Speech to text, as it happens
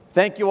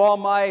Thank you all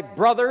my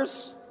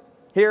brothers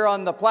here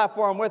on the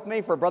platform with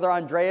me, for Brother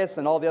Andreas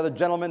and all the other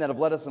gentlemen that have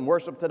led us in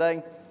worship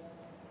today.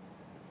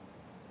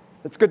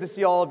 It's good to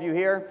see all of you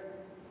here.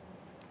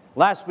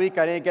 Last week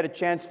I didn't get a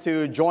chance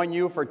to join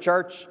you for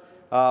church.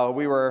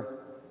 We were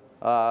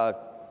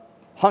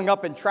hung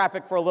up in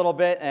traffic for a little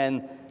bit,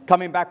 and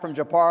coming back from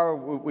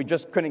Japar, we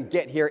just couldn't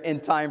get here in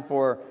time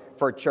for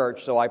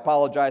church. So I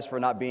apologize for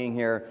not being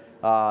here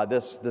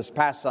this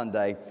past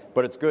Sunday,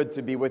 but it's good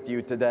to be with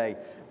you today.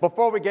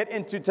 Before we get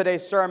into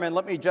today's sermon,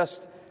 let me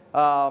just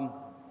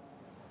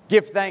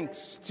give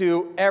thanks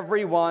to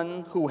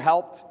everyone who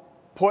helped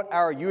put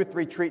our youth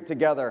retreat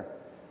together.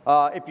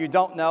 If you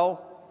don't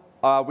know,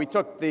 we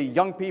took the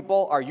young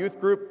people, our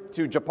youth group,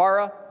 to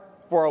Japara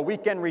for a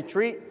weekend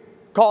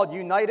retreat called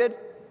United.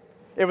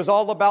 It was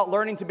all about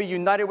learning to be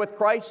united with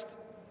Christ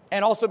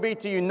and also be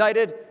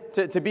united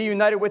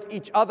with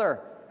each other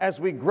as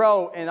we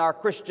grow in our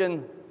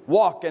Christian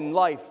walk in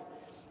life.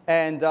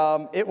 And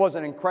it was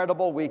an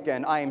incredible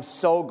weekend. I am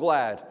so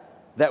glad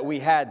that we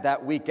had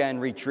that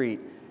weekend retreat.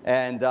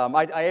 And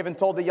I even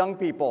told the young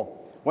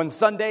people, when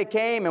Sunday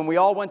came and we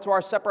all went to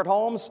our separate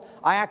homes,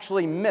 I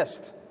actually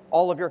missed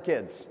all of your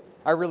kids.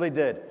 I really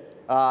did.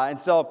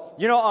 And so,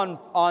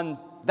 on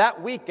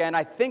that weekend,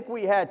 I think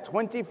we had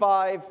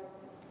 25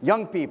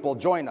 young people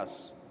join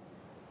us.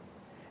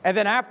 And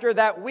then after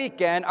that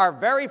weekend, our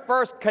very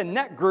first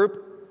Connect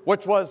group,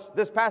 which was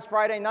this past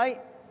Friday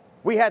night,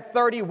 we had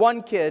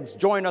 31 kids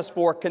join us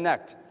for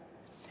Connect.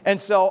 And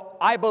so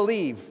I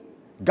believe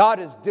God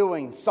is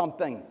doing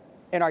something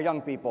in our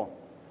young people.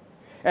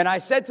 And I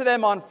said to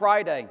them on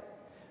Friday,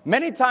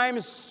 many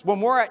times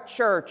when we're at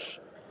church,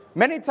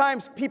 many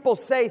times people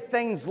say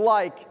things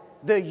like,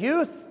 the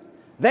youth,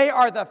 they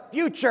are the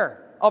future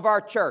of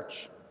our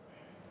church.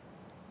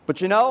 But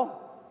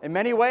in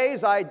many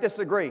ways, I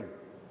disagree.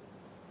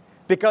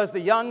 Because the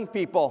young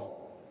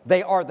people,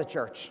 they are the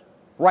church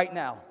right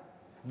now.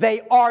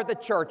 They are the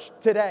church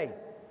today.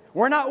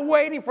 We're not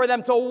waiting for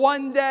them to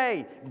one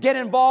day get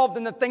involved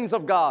in the things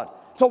of God,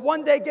 to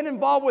one day get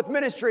involved with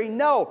ministry.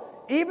 No,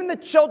 even the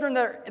children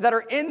that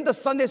are in the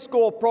Sunday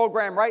school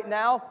program right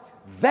now,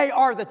 they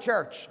are the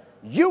church.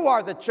 You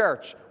are the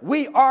church.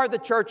 We are the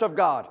church of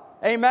God.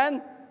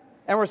 Amen?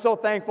 And we're so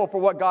thankful for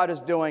what God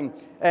is doing.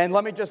 And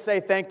let me just say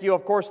thank you,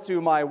 of course,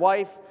 to my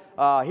wife,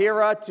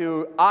 Hira,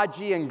 to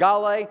Aji and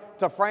Gale,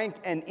 to Frank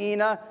and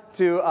Ina,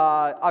 to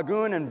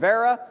Agun and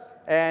Vera,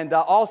 and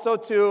also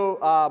to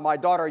my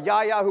daughter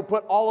Yaya, who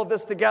put all of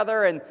this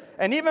together.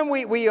 And even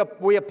we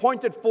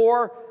appointed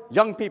 4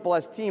 young people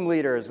as team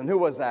leaders. And who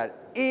was that?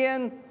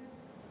 Ian,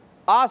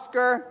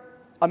 Oscar,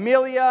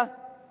 Amelia,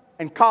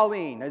 and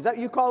Colleen. Is that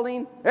you,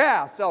 Colleen?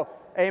 Yeah, so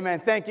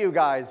amen. Thank you,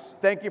 guys.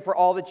 Thank you for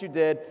all that you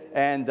did.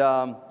 And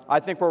I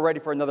think we're ready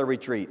for another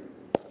retreat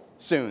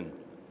soon.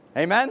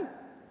 Amen?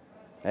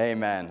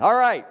 Amen. All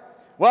right.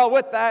 Well,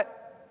 with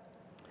that,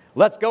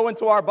 let's go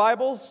into our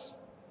Bibles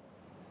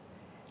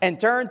and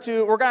we're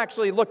going to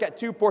actually look at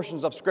 2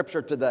 portions of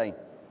Scripture today.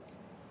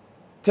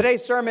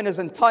 Today's sermon is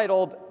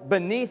entitled,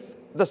 Beneath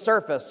the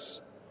Surface.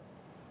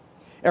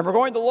 And we're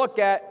going to look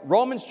at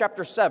Romans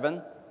chapter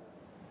 7,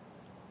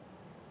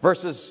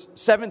 verses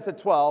 7 to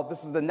 12.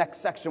 This is the next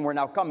section we're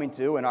now coming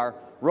to in our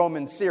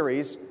Romans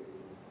series.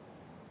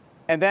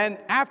 And then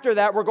after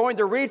that, we're going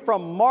to read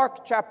from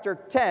Mark chapter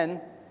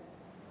 10,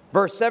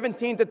 verse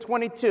 17 to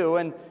 22.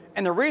 And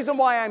the reason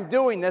why I'm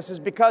doing this is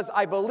because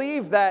I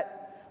believe that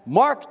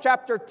Mark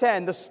chapter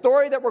 10, the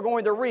story that we're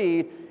going to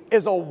read,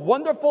 is a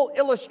wonderful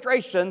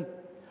illustration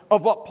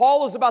of what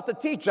Paul is about to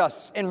teach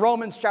us in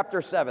Romans chapter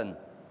 7.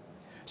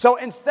 So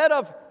instead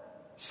of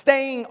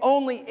staying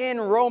only in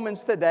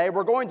Romans today,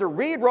 we're going to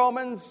read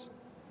Romans,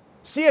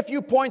 see a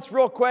few points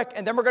real quick,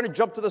 and then we're going to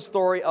jump to the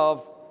story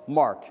of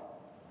Mark.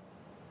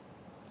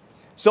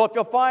 So if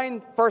you'll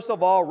find, first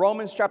of all,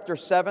 Romans chapter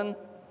 7,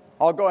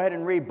 I'll go ahead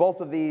and read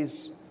both of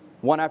these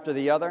one after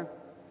the other.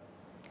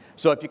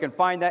 So if you can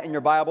find that in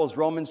your Bibles,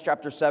 Romans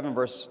chapter 7,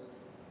 verse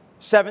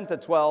 7 to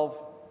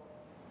 12.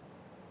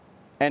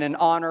 And in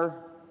honor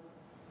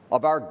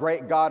of our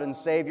great God and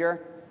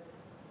Savior,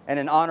 and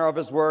in honor of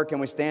His word, can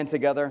we stand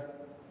together?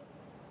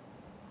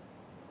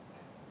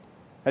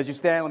 As you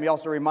stand, let me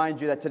also remind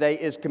you that today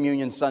is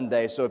Communion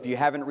Sunday. So if you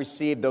haven't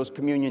received those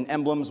communion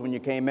emblems when you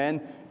came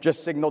in,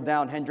 just signal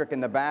down Hendrick in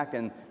the back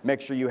and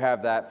make sure you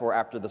have that for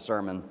after the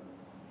sermon.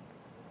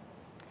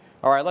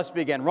 All right, let's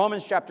begin.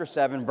 Romans chapter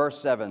 7, verse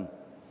 7.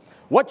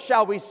 What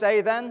shall we say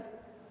then?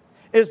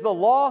 Is the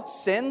law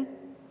sin?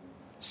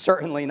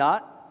 Certainly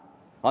not.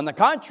 On the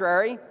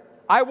contrary,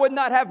 I would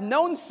not have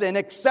known sin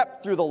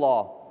except through the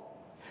law.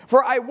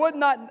 For I would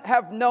not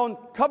have known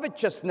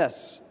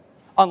covetousness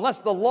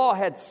unless the law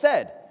had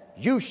said,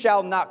 you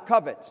shall not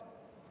covet.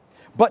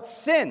 But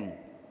sin,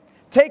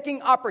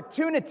 taking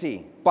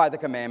opportunity by the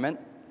commandment,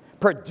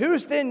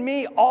 produced in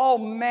me all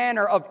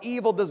manner of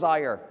evil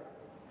desire.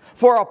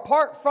 For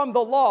apart from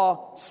the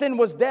law, sin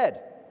was dead.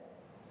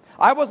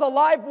 I was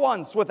alive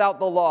once without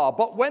the law,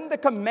 but when the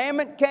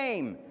commandment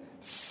came,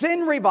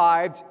 sin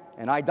revived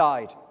and I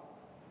died.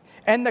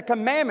 And the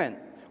commandment,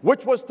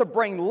 which was to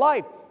bring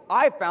life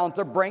I found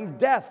to bring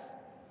death.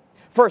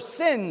 For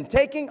sin,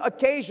 taking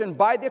occasion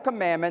by the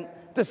commandment,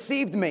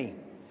 deceived me,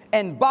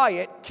 and by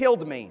it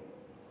killed me.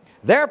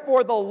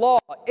 Therefore the law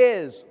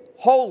is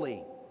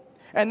holy,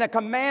 and the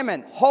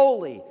commandment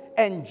holy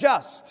and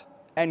just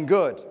and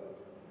good.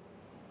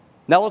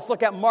 Now let's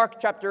look at Mark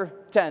chapter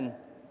 10,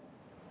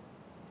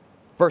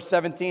 verse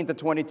 17 to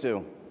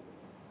 22.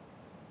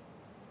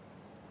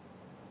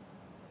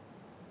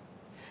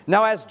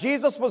 Now as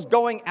Jesus was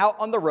going out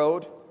on the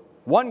road,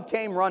 one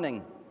came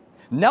running,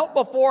 knelt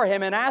before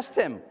him and asked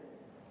him,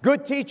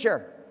 "Good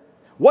teacher,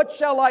 what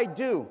shall I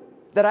do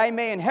that I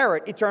may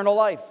inherit eternal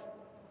life?"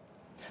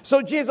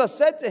 So Jesus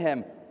said to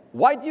him,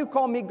 "Why do you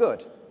call me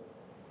good?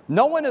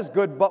 No one is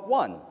good but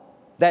one,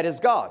 that is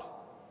God.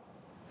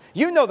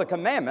 You know the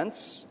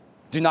commandments.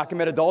 Do not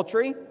commit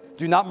adultery,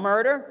 do not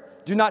murder,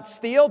 do not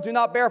steal, do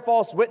not bear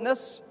false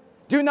witness,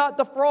 do not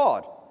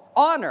defraud,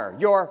 honor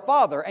your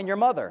father and your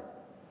mother."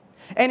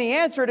 And he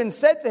answered and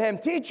said to him,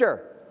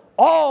 "Teacher,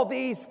 all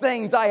these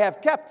things I have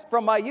kept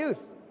from my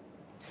youth."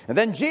 And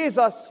then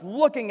Jesus,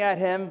 looking at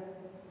him,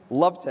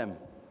 loved him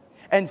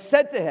and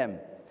said to him,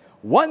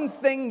 "One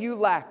thing you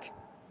lack.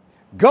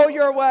 Go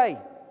your way,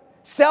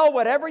 sell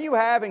whatever you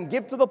have and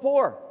give to the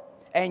poor,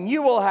 and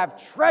you will have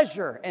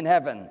treasure in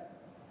heaven.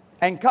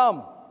 And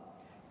come,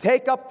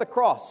 take up the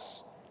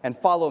cross and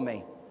follow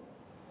me."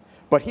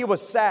 But he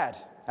was sad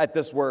at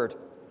this word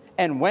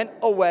and went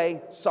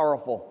away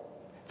sorrowful,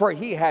 for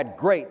he had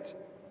great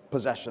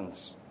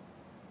possessions.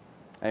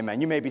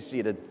 Amen. You may be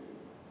seated.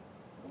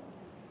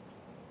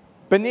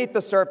 Beneath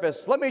the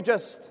surface, let me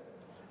just,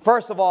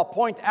 first of all,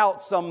 point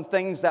out some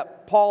things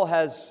that Paul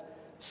has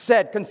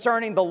said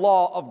concerning the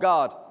law of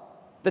God.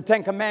 The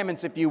Ten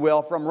Commandments, if you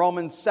will, from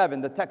Romans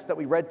 7, the text that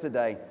we read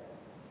today.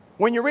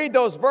 When you read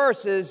those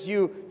verses,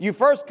 you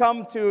first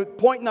come to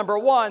point number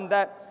one,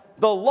 that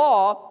the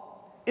law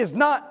is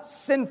not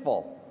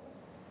sinful.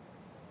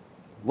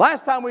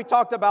 Last time we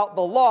talked about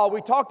the law,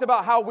 we talked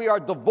about how we are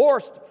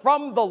divorced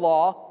from the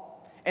law,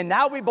 and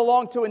now we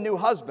belong to a new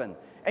husband.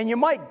 And you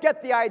might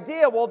get the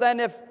idea, well then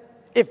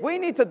if we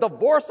need to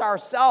divorce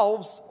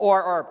ourselves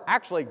or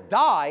actually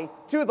die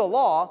to the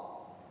law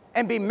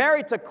and be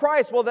married to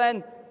Christ, well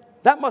then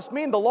that must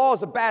mean the law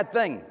is a bad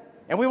thing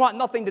and we want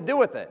nothing to do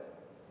with it.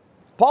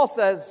 Paul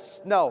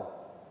says, no.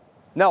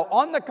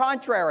 On the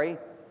contrary,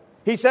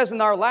 he says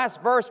in our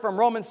last verse from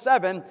Romans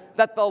 7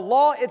 that the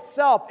law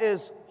itself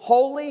is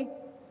holy,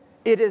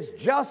 it is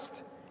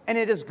just, and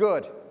it is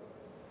good.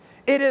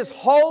 It is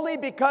holy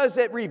because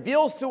it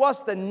reveals to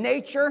us the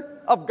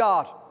nature of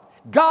God.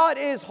 God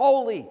is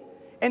holy,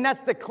 and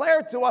that's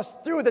declared to us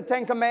through the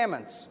Ten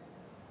Commandments.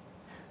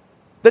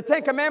 The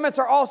Ten Commandments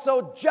are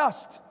also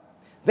just.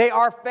 They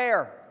are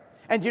fair.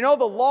 And you know,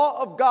 the law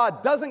of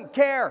God doesn't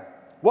care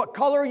what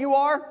color you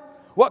are,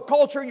 what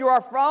culture you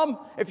are from,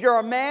 if you're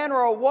a man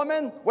or a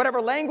woman,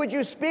 whatever language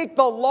you speak,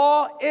 the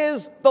law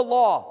is the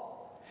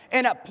law.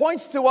 And it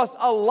points to us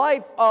a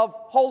life of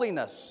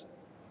holiness.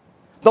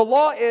 The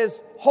law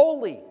is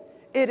holy,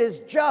 it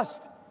is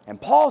just, and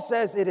Paul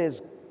says it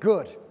is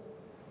good.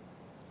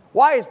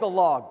 Why is the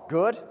law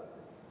good?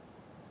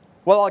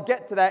 Well, I'll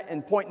get to that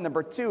in point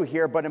number 2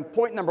 here, but in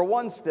point number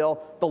 1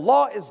 still, the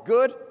law is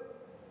good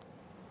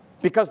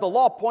because the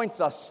law points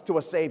us to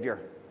a Savior,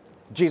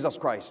 Jesus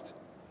Christ.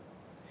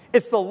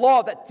 It's the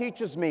law that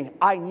teaches me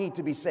I need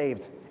to be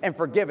saved and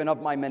forgiven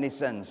of my many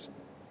sins.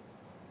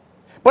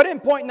 But in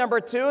point number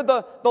 2,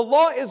 the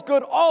law is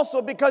good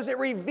also because it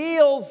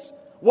reveals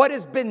what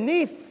is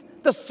beneath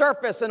the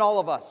surface in all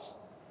of us.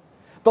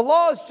 The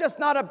law is just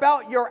not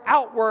about your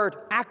outward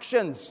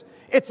actions.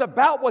 It's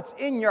about what's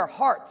in your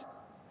heart.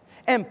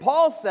 And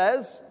Paul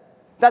says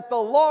that the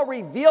law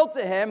revealed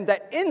to him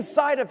that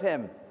inside of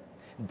him,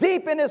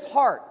 deep in his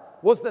heart,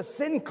 was the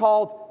sin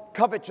called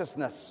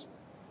covetousness.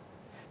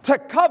 To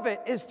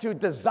covet is to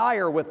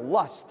desire with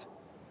lust.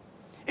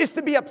 It's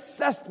to be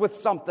obsessed with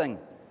something.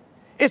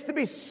 It's to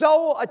be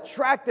so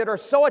attracted or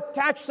so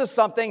attached to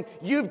something,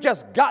 you've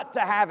just got to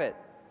have it.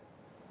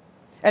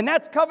 And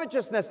that's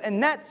covetousness,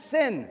 and that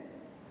sin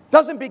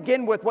doesn't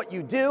begin with what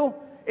you do.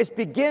 It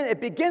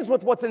begins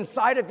with what's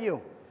inside of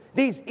you.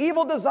 These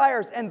evil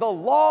desires and the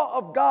law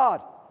of God,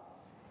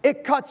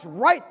 it cuts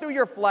right through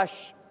your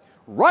flesh,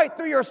 right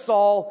through your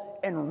soul,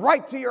 and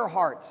right to your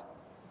heart.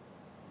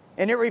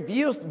 And it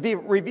reveals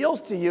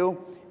to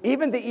you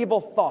even the evil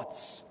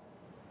thoughts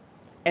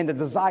and the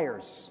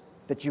desires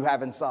that you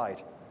have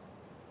inside.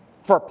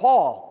 For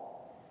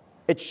Paul,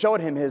 it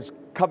showed him his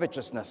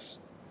covetousness.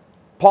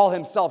 Paul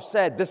himself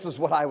said, this is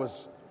what I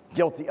was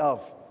guilty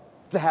of,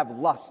 to have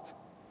lust,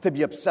 to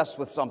be obsessed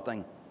with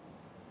something.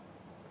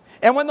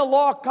 And when the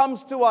law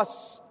comes to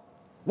us,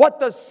 what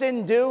does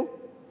sin do?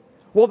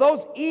 Well,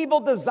 those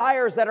evil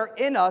desires that are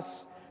in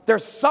us,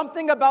 there's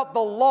something about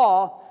the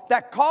law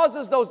that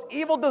causes those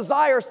evil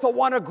desires to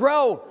want to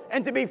grow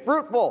and to be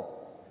fruitful.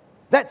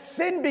 That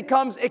sin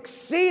becomes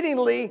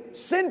exceedingly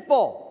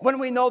sinful when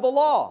we know the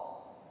law.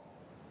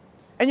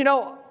 And you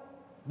know,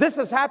 this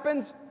has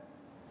happened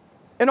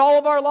in all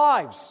of our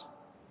lives.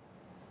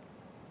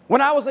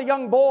 When I was a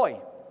young boy,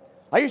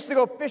 I used to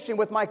go fishing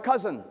with my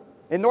cousin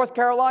in North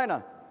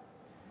Carolina.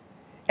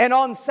 And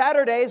on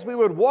Saturdays, we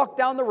would walk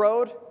down the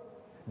road,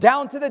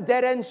 down to the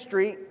dead-end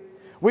street.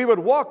 We would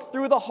walk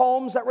through the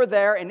homes that were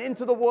there and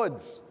into the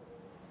woods.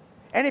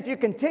 And if you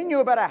continue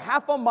about a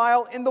half a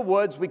mile in the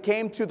woods, we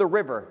came to the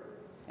river,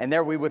 and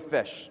there we would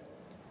fish.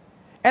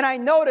 And I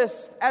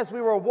noticed as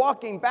we were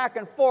walking back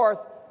and forth,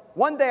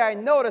 one day I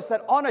noticed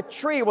that on a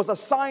tree was a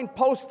sign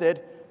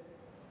posted,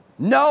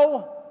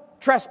 "No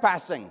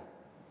trespassing."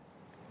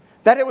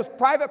 That it was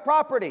private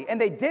property, and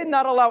they did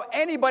not allow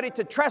anybody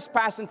to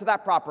trespass into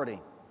that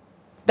property.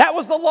 That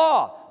was the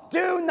law.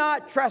 Do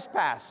not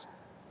trespass.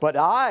 But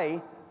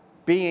I,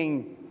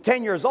 being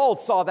 10 years old,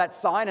 saw that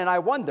sign, and I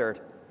wondered,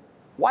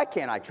 why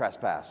can't I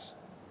trespass?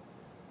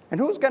 And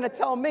who's going to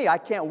tell me I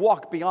can't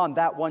walk beyond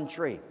that one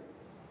tree?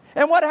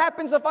 And what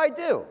happens if I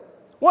do?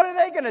 What are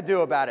they going to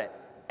do about it?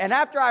 And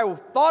after I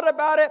thought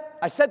about it,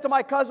 I said to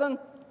my cousin,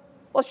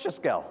 let's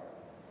just go.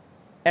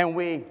 And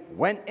we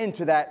went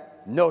into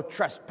that no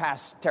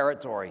trespass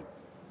territory.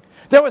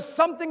 There was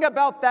something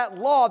about that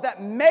law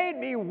that made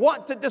me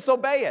want to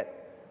disobey it.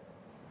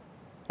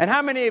 And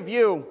how many of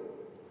you,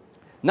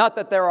 not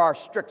that there are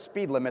strict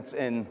speed limits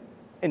in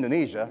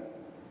Indonesia,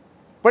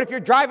 but if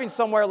you're driving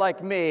somewhere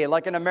like me,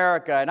 like in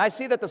America, and I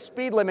see that the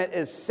speed limit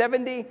is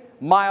 70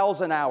 miles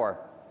an hour,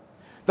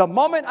 the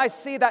moment I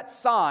see that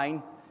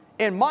sign,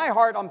 in my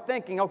heart I'm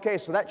thinking, okay,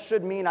 so that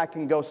should mean I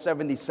can go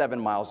 77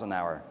 miles an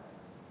hour.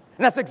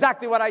 And that's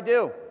exactly what I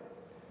do.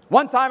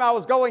 One time I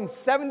was going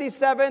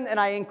 77 and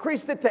I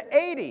increased it to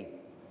 80.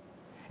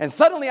 And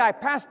suddenly I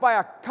passed by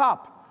a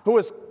cop who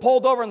was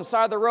pulled over on the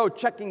side of the road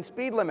checking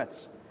speed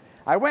limits.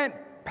 I went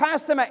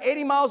past him at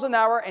 80 miles an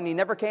hour and he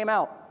never came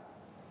out.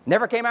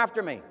 Never came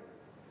after me.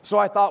 So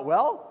I thought,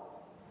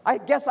 well, I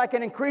guess I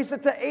can increase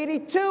it to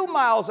 82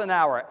 miles an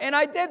hour. And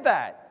I did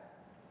that.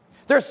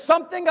 There's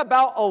something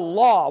about a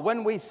law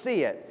when we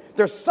see it.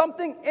 There's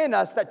something in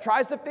us that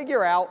tries to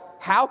figure out,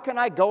 how can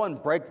I go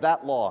and break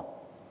that law?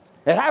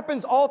 It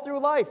happens all through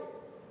life,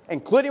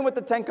 including with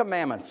the Ten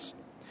Commandments.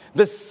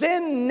 The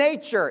sin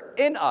nature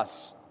in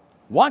us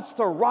wants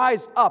to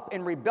rise up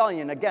in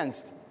rebellion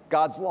against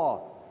God's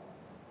law.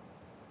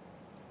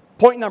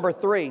 Point number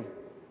 3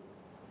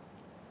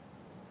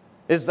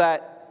 is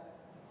that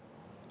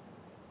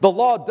the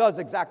law does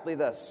exactly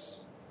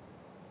this.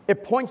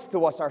 It points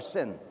to us our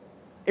sin.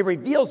 It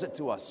reveals it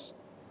to us.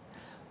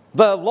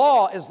 The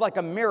law is like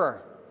a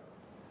mirror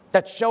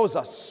that shows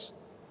us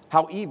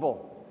how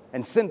evil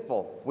and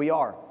sinful we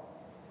are.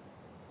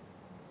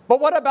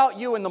 But what about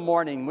you in the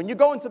morning? When you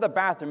go into the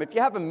bathroom, if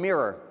you have a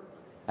mirror,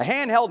 a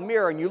handheld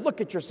mirror, and you look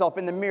at yourself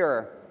in the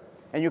mirror,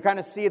 and you kind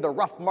of see the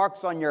rough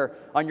marks on your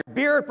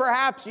beard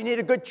perhaps, you need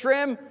a good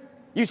trim,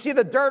 you see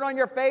the dirt on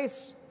your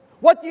face,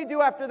 what do you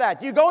do after that?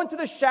 Do you go into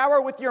the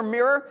shower with your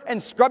mirror and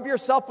scrub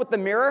yourself with the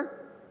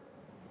mirror?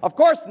 Of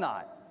course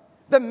not.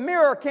 The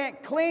mirror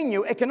can't clean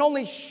you. It can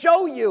only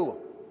show you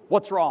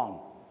what's wrong.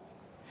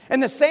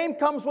 And the same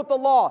comes with the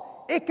law.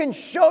 It can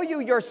show you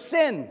your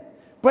sin,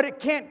 but it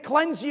can't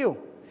cleanse you.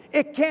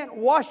 It can't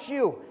wash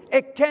you.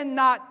 It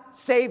cannot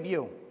save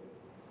you.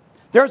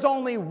 There's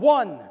only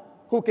one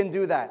who can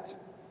do that,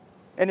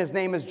 and his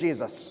name is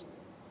Jesus.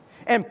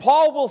 And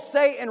Paul will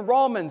say in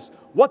Romans,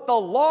 what the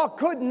law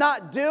could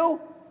not do,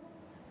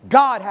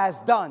 God has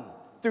done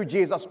through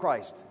Jesus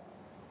Christ.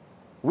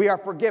 We are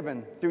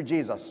forgiven through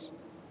Jesus.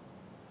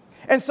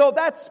 And so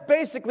that's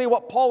basically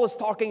what Paul is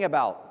talking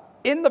about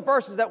in the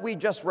verses that we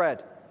just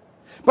read.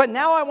 But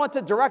now I want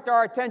to direct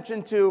our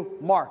attention to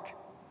Mark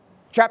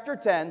chapter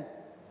 10,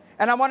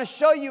 and I want to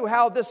show you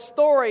how this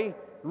story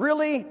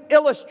really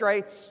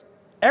illustrates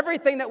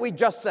everything that we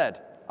just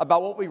said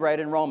about what we read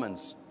in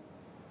Romans.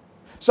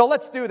 So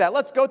let's do that.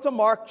 Let's go to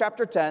Mark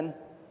chapter 10.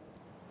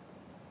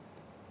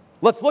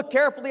 Let's look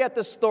carefully at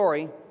this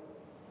story.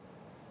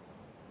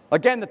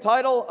 Again, the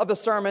title of the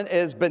sermon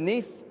is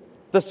Beneath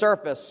the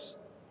Surface.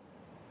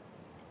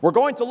 We're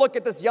going to look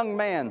at this young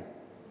man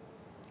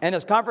and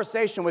his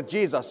conversation with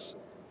Jesus.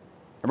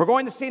 And we're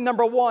going to see,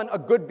 number 1, a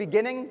good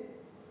beginning.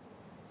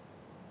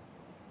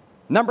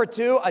 Number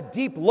 2, a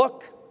deep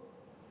look.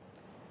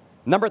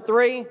 Number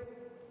 3,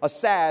 a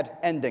sad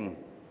ending.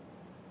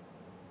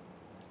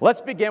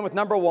 Let's begin with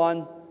number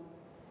 1,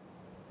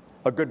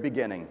 a good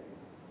beginning.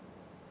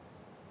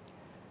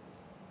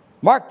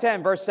 Mark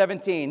 10, verse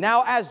 17.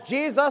 Now, as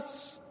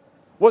Jesus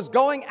was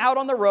going out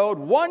on the road,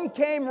 one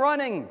came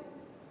running,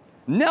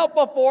 knelt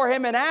before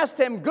him, and asked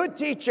him, "Good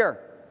teacher,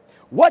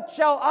 what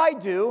shall I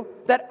do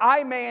that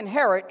I may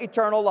inherit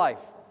eternal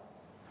life?"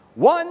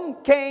 One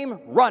came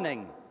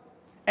running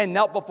and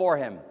knelt before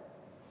him.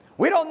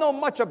 We don't know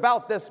much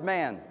about this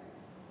man,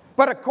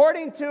 but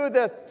according to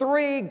the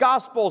 3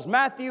 Gospels,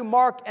 Matthew,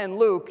 Mark, and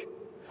Luke,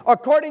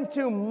 according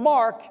to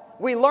Mark,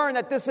 we learn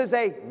that this is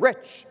a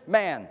rich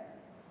man.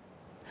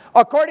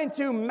 According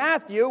to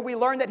Matthew, we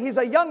learn that he's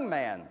a young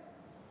man.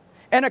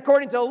 And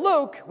according to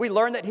Luke, we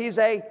learn that he's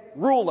a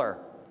ruler.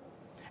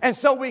 And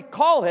so we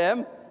call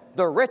him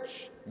the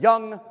rich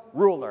young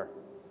ruler.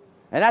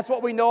 And that's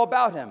what we know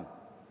about him.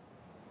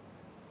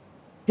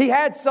 He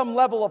had some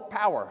level of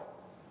power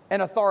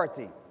and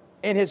authority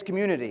in his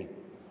community.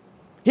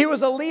 He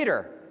was a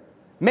leader,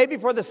 maybe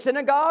for the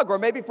synagogue or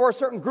maybe for a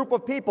certain group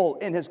of people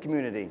in his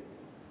community.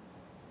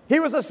 He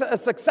was a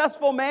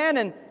successful man,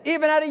 and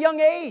even at a young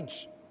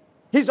age,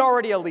 he's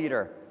already a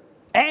leader,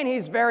 and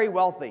he's very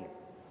wealthy.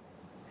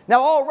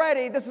 Now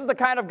already, this is the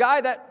kind of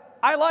guy that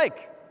I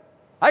like.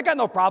 I got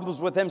no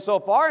problems with him so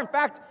far. In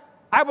fact,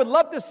 I would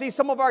love to see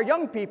some of our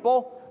young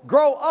people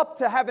grow up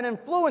to have an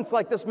influence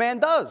like this man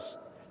does,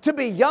 to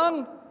be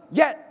young,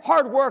 yet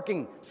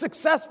hardworking,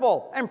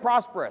 successful, and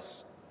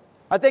prosperous.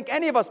 I think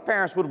any of us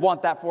parents would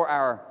want that for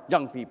our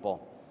young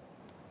people.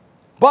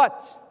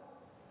 But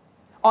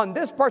on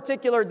this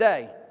particular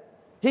day,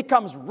 he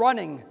comes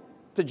running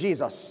to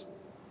Jesus.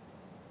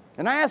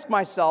 And I ask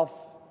myself,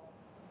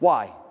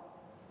 why?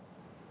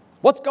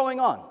 What's going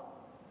on?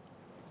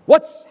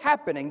 What's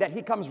happening that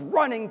he comes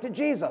running to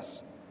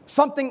Jesus?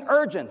 Something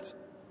urgent.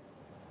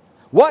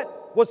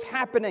 What was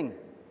happening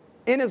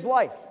in his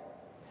life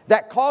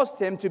that caused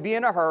him to be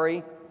in a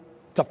hurry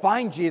to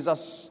find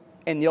Jesus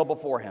and kneel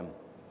before him?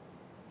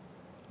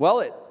 Well,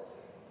 it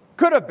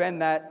could have been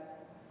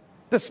that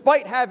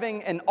despite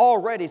having an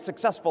already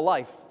successful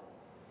life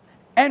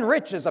and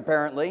riches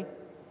apparently,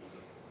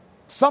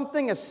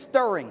 something is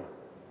stirring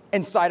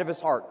inside of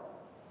his heart.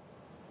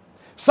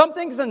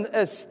 Something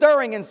is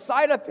stirring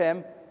inside of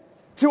him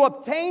to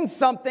obtain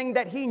something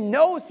that he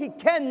knows he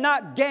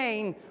cannot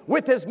gain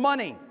with his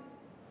money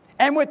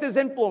and with his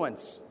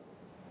influence.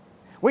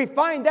 We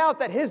find out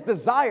that his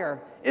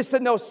desire is to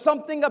know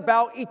something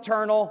about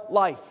eternal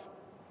life.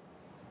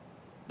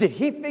 Did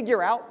he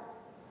figure out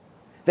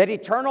that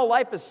eternal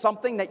life is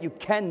something that you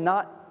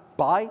cannot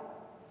buy?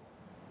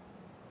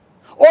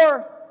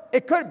 Or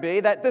it could be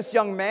that this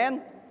young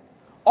man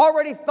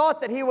already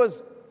thought that he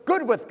was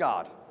good with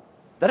God,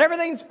 that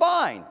everything's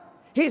fine.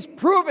 He's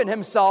proven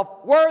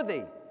himself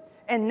worthy.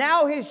 And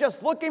now he's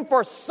just looking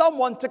for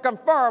someone to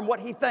confirm what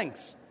he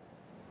thinks.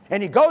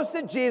 And he goes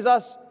to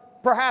Jesus,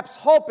 perhaps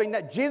hoping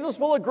that Jesus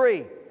will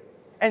agree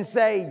and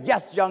say,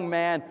 "Yes, young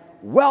man,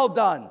 well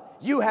done.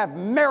 You have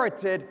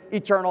merited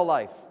eternal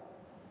life."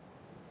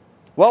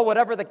 Well,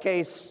 whatever the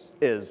case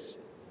is,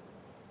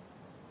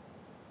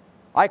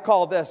 I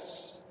call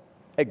this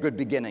a good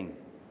beginning.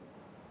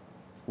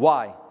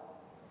 Why?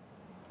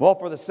 Well,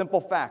 for the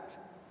simple fact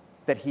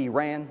that he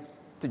ran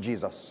to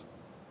Jesus.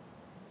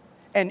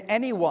 And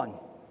anyone,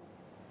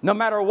 no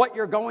matter what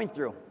you're going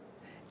through,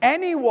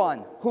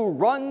 anyone who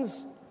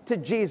runs to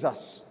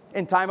Jesus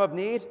in time of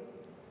need,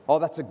 oh,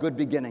 that's a good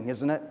beginning,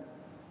 isn't it?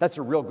 That's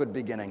a real good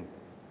beginning.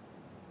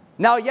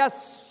 Now,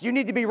 yes, you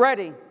need to be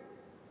ready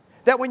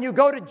that when you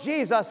go to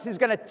Jesus, he's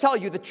going to tell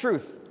you the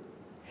truth.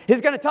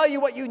 He's going to tell you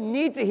what you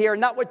need to hear,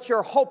 not what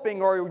you're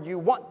hoping or you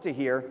want to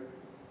hear.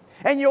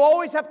 And you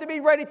always have to be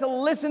ready to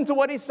listen to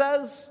what he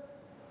says,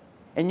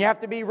 and you have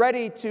to be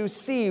ready to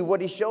see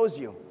what he shows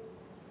you.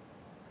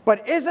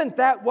 But isn't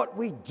that what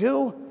we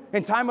do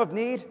in time of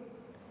need?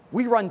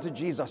 We run to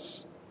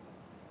Jesus.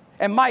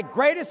 And my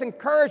greatest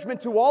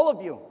encouragement to all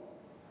of you,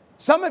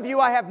 some of you,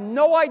 I have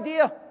no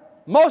idea.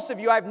 Most of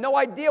you, I have no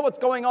idea what's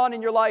going on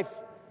in your life.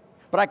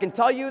 But I can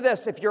tell you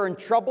this, if you're in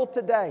trouble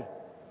today,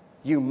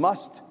 you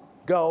must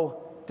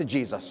go to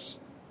Jesus.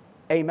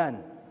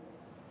 Amen.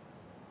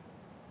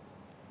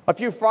 A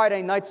few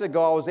Friday nights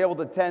ago, I was able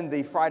to attend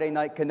the Friday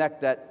Night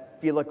Connect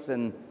at Felix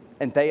and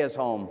Thea's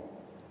home.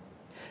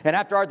 And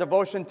after our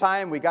devotion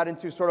time, we got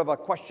into sort of a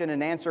question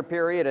and answer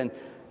period. And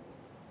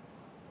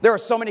there were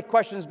so many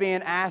questions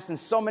being asked and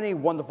so many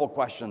wonderful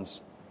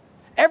questions.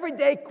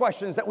 Everyday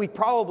questions that we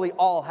probably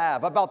all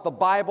have about the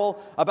Bible,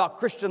 about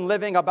Christian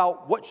living,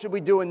 about what should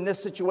we do in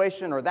this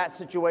situation or that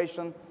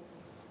situation.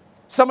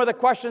 Some of the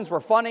questions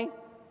were funny.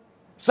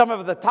 Some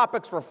of the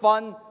topics were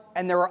fun.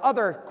 And there were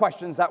other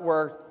questions that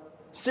were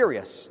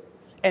serious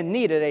and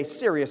needed a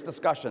serious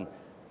discussion.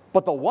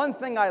 But the one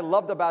thing I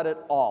loved about it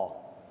all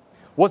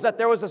was that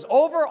there was this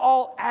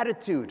overall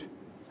attitude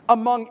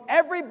among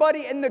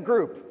everybody in the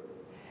group.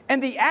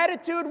 And the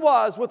attitude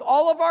was, with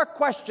all of our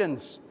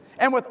questions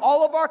and with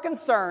all of our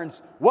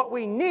concerns, what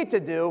we need to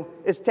do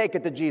is take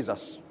it to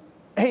Jesus.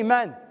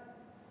 Amen.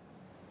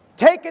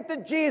 Take it to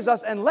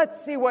Jesus and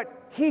let's see what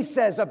he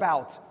says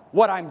about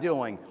what I'm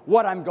doing,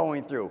 what I'm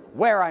going through,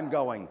 where I'm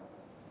going.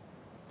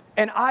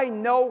 And I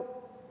know,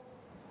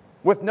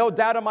 with no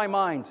doubt in my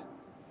mind,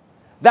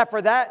 that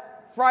for that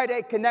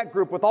Friday Connect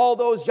group, with all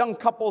those young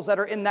couples that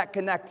are in that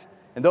Connect,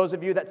 and those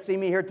of you that see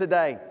me here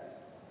today,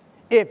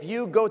 if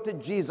you go to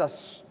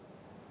Jesus,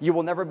 you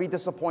will never be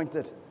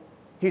disappointed.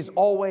 He's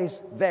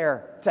always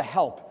there to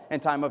help in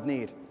time of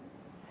need.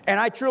 And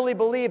I truly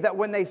believe that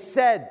when they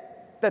said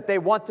that they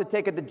want to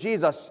take it to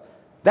Jesus,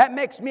 that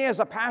makes me as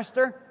a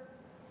pastor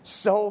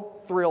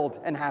so thrilled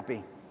and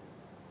happy.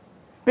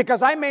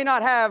 Because I may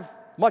not have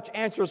much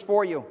answers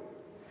for you.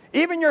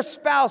 Even your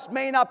spouse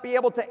may not be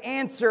able to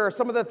answer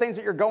some of the things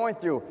that you're going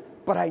through.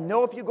 But I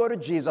know if you go to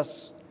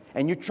Jesus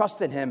and you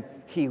trust in him,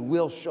 he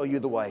will show you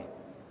the way.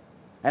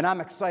 And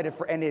I'm excited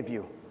for any of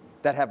you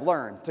that have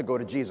learned to go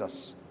to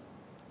Jesus.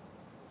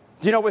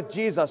 Do you know, with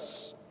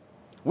Jesus,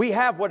 we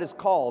have what is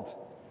called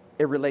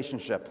a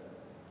relationship.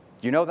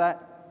 Do you know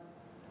that?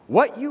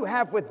 What you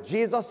have with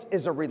Jesus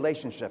is a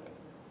relationship.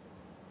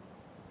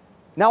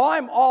 Now,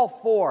 I'm all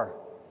for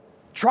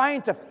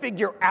trying to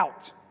figure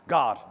out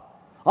God.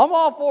 I'm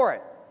all for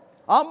it.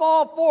 I'm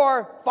all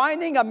for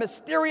finding a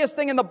mysterious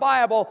thing in the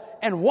Bible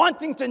and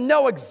wanting to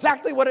know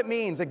exactly what it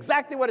means,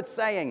 exactly what it's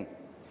saying.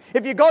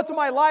 If you go to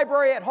my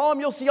library at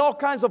home, you'll see all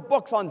kinds of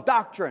books on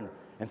doctrine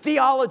and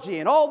theology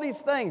and all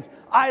these things.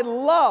 I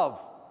love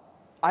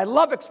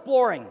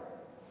exploring.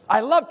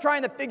 I love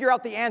trying to figure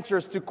out the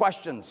answers to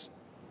questions.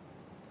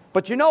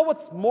 But you know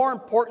what's more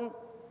important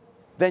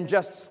than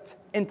just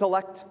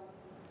intellect?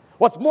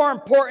 What's more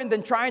important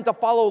than trying to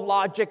follow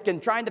logic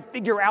and trying to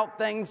figure out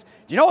things?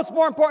 Do you know what's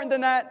more important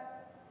than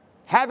that?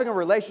 Having a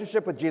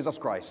relationship with Jesus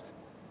Christ.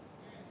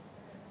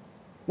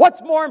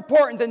 What's more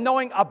important than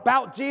knowing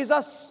about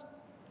Jesus?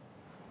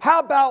 How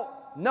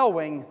about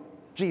knowing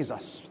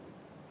Jesus?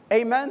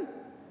 Amen?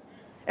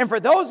 And for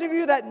those of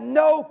you that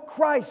know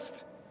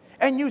Christ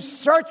and you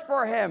search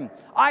for Him,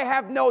 I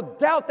have no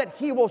doubt that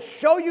He will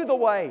show you the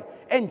way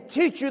and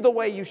teach you the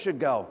way you should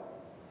go.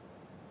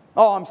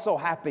 Oh, I'm so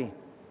happy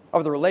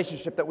of the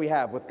relationship that we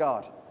have with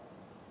God.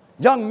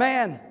 Young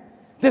man,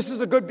 this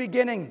is a good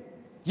beginning.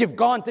 You've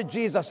gone to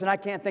Jesus, and I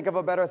can't think of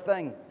a better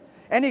thing.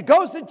 And he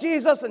goes to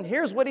Jesus, and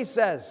here's what he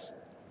says.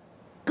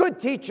 Good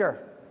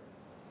teacher,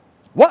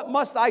 what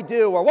must I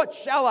do, or what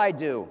shall I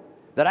do,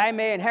 that I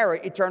may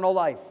inherit eternal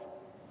life?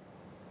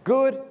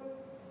 Good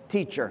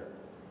teacher.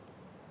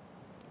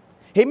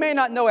 He may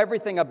not know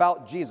everything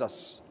about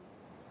Jesus,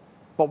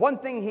 but one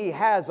thing he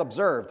has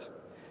observed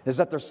is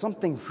that there's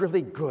something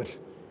really good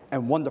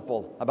and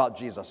wonderful about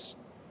Jesus.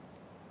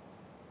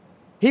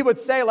 He would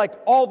say, like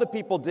all the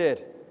people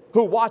did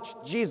who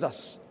watched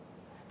Jesus,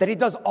 that he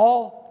does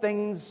all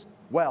things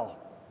well.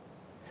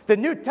 The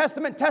New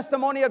Testament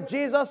testimony of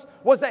Jesus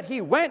was that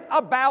he went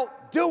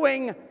about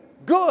doing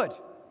good.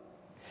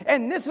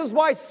 And this is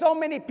why so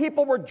many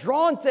people were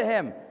drawn to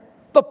him.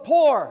 The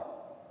poor,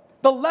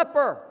 the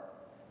leper,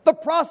 the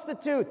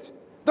prostitute,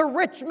 the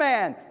rich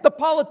man, the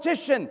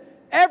politician,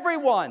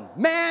 everyone,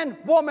 man,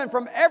 woman,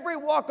 from every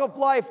walk of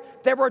life,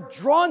 they were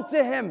drawn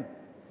to him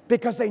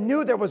because they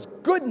knew there was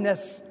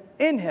goodness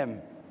in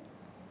him.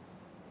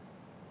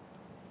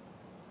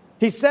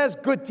 He says,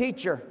 good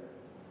teacher,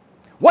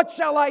 what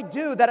shall I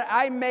do that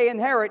I may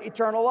inherit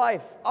eternal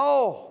life?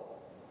 Oh,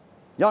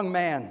 young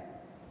man,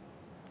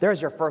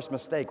 there's your first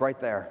mistake right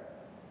there.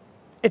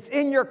 It's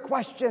in your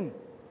question.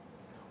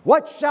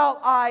 What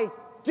shall I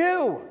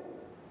do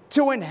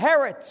to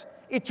inherit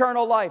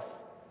eternal life?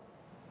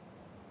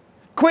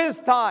 Quiz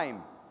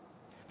time.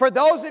 For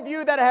those of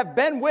you that have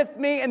been with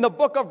me in the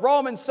book of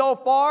Romans so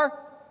far,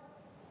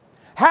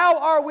 how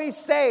are we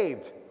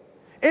saved?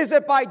 Is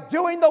it by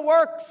doing the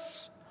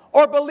works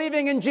or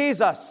believing in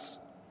Jesus?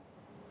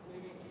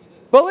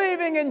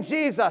 Believing in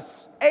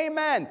Jesus.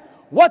 Amen.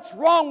 What's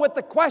wrong with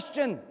the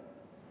question?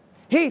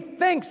 He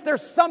thinks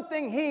there's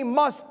something he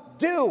must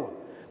do.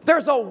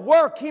 There's a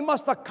work he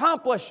must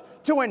accomplish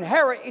to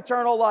inherit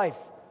eternal life.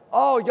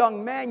 Oh,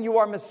 young man, you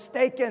are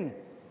mistaken.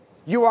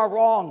 You are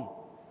wrong.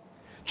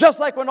 Just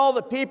like when all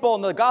the people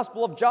in the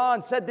Gospel of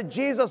John said to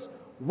Jesus,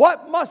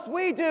 what must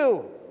we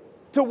do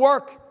to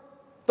work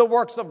the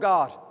works of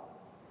God?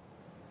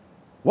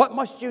 What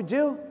must you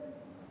do?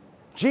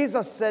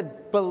 Jesus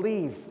said,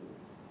 believe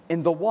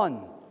in the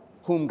one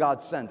whom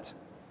God sent.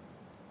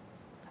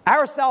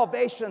 Our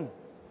salvation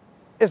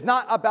is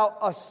not about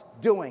us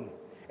doing.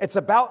 It's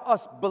about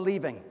us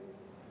believing.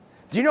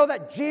 Do you know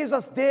that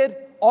Jesus did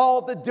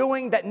all the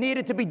doing that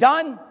needed to be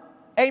done?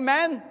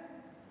 Amen?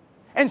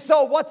 And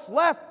so what's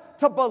left?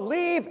 To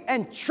believe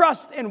and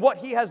trust in what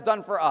he has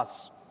done for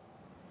us.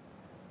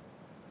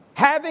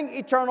 Having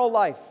eternal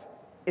life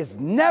is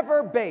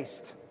never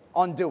based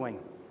on doing.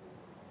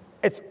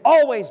 It's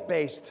always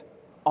based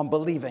on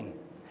believing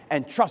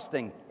and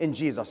trusting in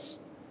Jesus.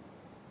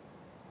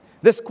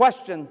 This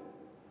question,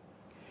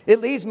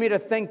 it leads me to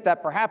think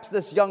that perhaps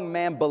this young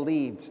man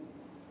believed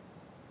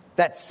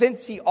that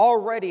since he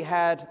already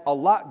had a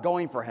lot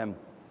going for him,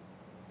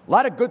 a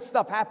lot of good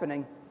stuff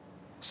happening,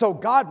 so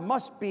God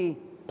must be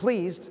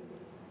pleased.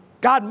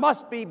 God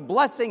must be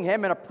blessing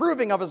him and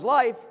approving of his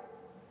life.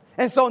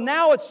 And so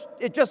now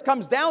it just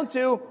comes down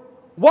to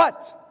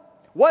what?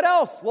 What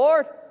else,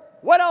 Lord?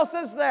 What else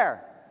is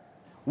there?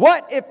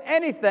 What, if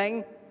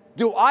anything,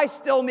 do I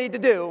still need to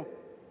do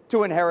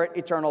to inherit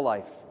eternal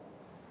life?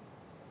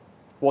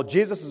 Well,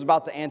 Jesus is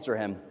about to answer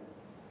him.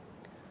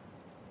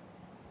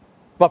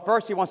 But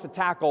first he wants to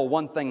tackle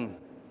one thing.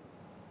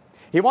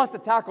 He wants to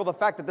tackle the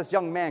fact that this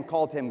young man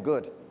called him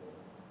good.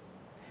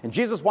 And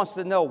Jesus wants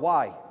to know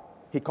why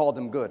he called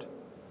him good.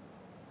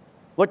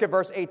 Look at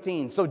verse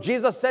 18. So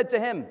Jesus said to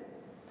him,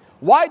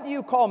 why do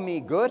you call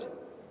me good?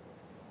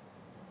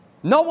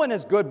 No one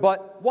is good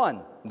but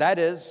one, that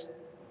is,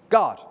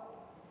 God.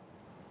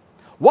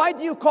 Why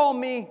do you call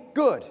me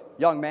good,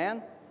 young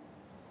man?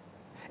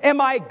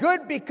 Am I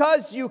good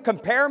because you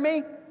compare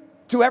me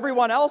to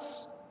everyone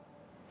else?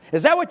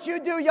 Is that what you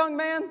do, young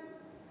man?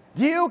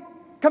 Do you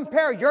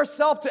compare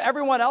yourself to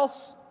everyone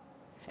else?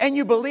 And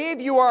you believe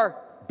you are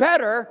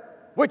better,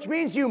 which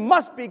means you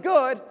must be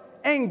good,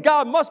 and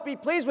God must be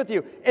pleased with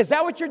you. Is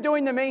that what you're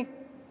doing to me?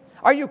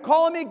 Are you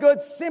calling me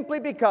good simply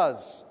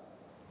because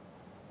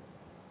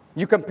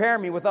you compare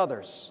me with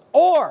others?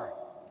 Or,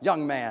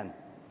 young man,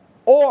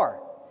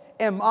 or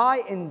am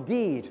I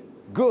indeed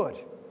good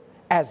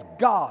as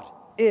God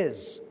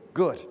is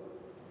good?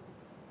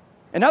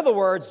 In other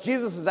words,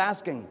 Jesus is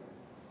asking,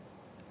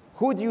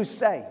 who do you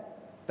say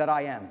that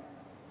I am?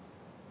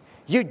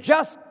 You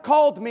just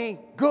called me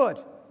good,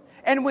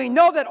 and we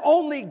know that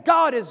only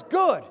God is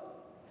good.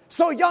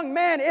 So, young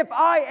man, if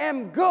I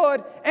am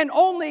good and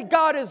only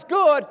God is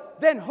good,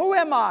 then who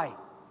am I?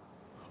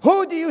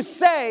 Who do you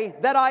say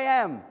that I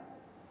am?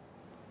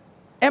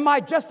 Am I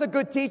just a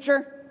good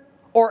teacher,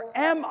 or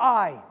am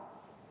I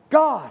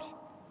God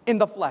in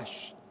the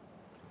flesh?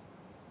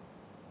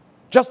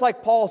 Just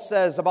like Paul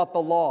says about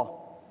the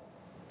law,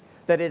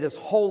 that it is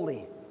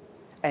holy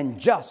and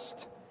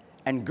just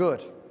and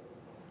good.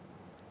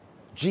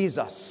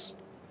 Jesus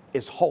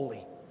is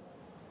holy.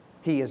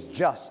 He is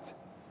just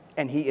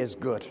and He is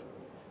good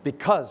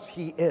because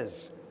He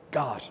is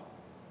God.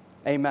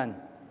 Amen.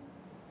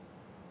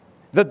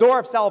 The door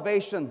of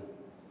salvation,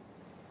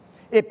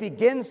 it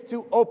begins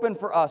to open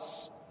for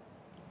us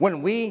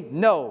when we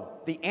know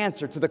the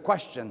answer to the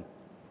question,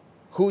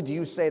 who do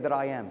you say that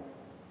I am?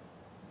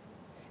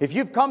 If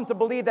you've come to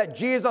believe that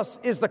Jesus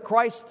is the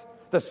Christ,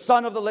 the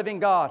Son of the living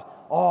God,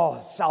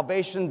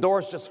 salvation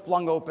doors just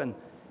flung open,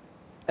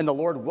 and the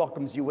Lord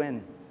welcomes you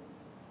in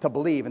to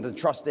believe and to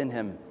trust in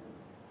Him.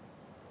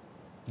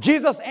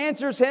 Jesus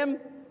answers him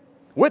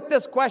with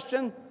this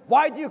question,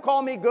 why do you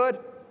call me good?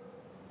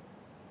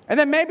 And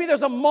then maybe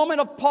there's a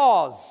moment of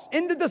pause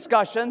in the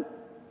discussion,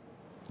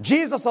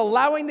 Jesus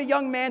allowing the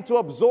young man to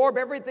absorb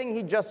everything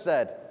he just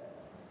said.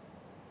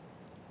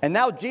 And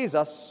now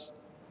Jesus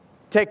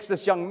takes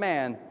this young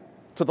man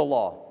to the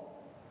law.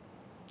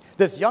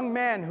 This young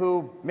man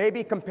who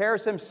maybe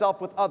compares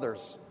himself with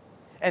others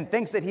and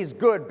thinks that he's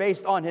good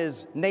based on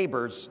his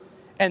neighbors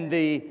and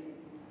the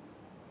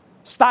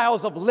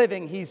styles of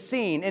living he's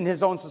seen in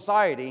his own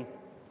society.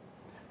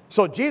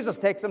 So Jesus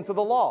takes him to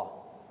the law,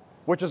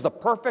 which is the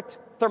perfect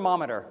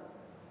thermometer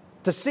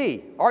to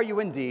see, are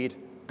you indeed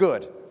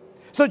good?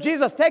 So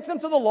Jesus takes him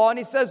to the law, and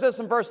he says this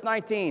in verse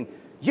 19,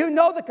 you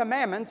know the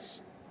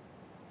commandments.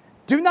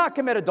 Do not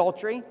commit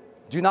adultery.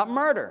 Do not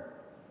murder.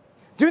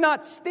 Do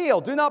not steal.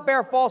 Do not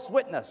bear false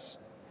witness.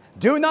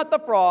 Do not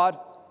defraud.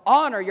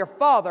 Honor your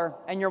father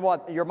and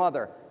your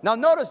mother. Now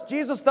notice,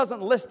 Jesus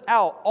doesn't list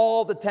out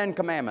all the 10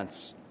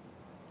 commandments.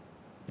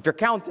 If you're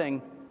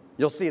counting,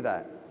 you'll see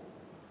that.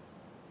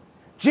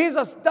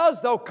 Jesus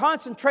does, though,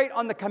 concentrate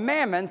on the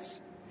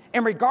commandments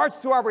in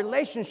regards to our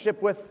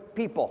relationship with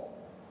people,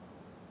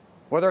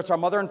 whether it's our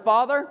mother and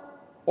father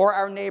or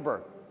our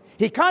neighbor.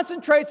 He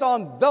concentrates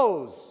on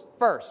those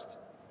first.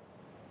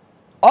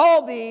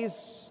 All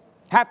these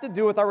have to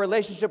do with our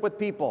relationship with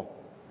people.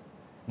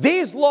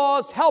 These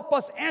laws help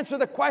us answer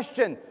the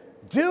question,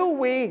 do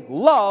we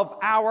love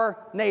our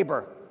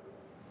neighbor?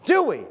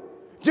 Do we?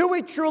 Do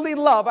we truly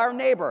love our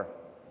neighbor?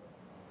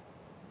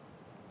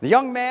 The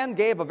young man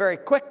gave a very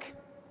quick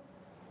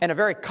and a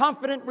very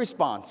confident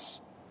response.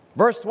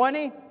 Verse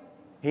 20,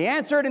 he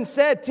answered and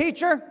said,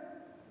 Teacher,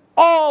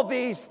 all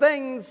these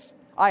things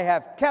I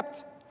have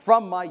kept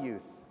from my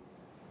youth.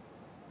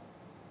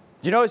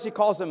 Do you notice he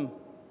calls him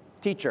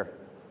teacher?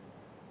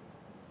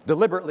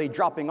 Deliberately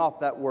dropping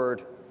off that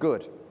word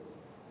good.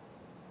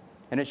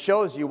 And it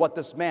shows you what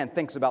this man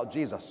thinks about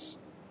Jesus.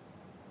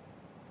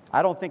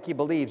 I don't think he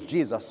believes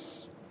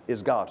Jesus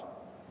is God.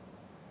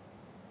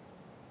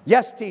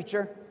 Yes,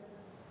 teacher,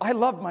 I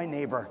love my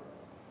neighbor.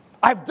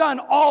 I've done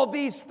all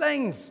these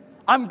things.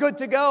 I'm good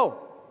to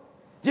go.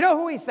 Do you know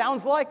who he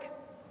sounds like?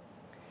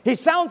 He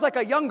sounds like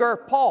a younger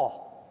Paul.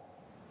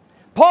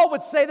 Paul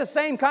would say the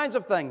same kinds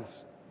of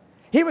things.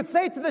 He would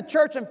say to the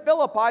church in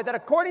Philippi that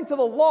according to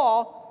the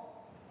law,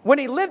 when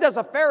he lived as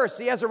a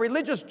Pharisee, as a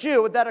religious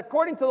Jew, that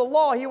according to the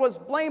law, he was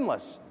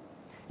blameless.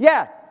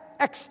 Yeah,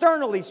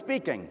 externally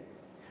speaking.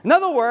 In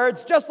other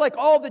words, just like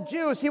all the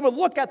Jews, he would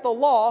look at the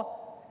law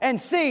and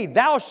see,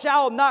 thou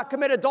shalt not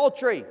commit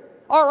adultery.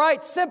 All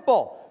right,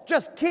 simple.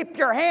 Just keep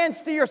your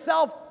hands to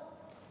yourself.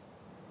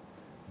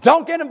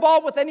 Don't get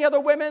involved with any other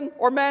women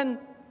or men.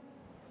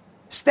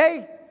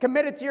 Stay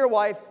committed to your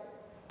wife.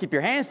 Keep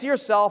your hands to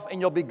yourself and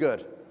you'll be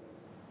good.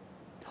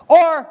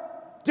 Or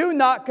do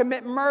not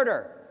commit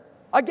murder.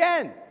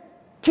 Again,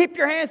 keep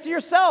your hands to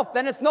yourself,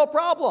 then it's no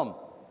problem.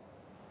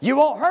 You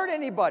won't hurt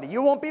anybody.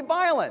 You won't be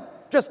violent.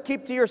 Just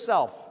keep to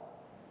yourself.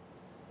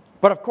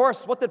 But of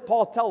course, what did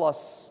Paul tell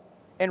us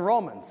in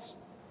Romans?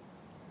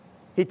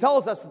 He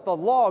tells us that the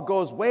law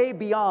goes way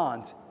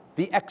beyond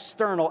the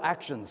external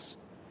actions,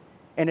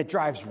 and it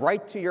drives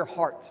right to your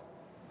heart.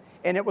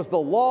 And it was the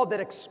law that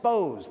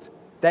exposed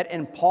that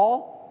in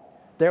Paul,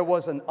 there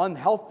was an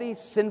unhealthy,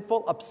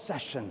 sinful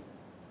obsession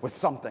with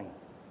something.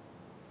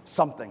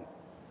 Something.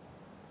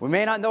 We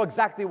may not know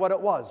exactly what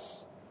it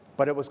was,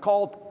 but it was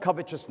called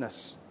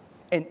covetousness,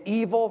 an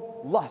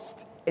evil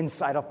lust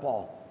inside of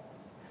Paul.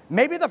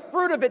 Maybe the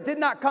fruit of it did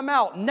not come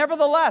out.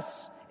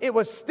 Nevertheless, it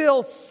was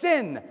still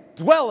sin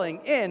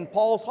dwelling in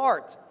Paul's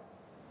heart.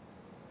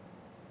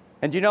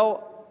 And you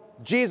know,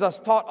 Jesus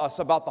taught us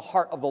about the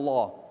heart of the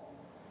law.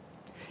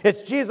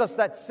 It's Jesus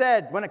that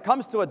said, when it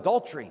comes to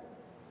adultery,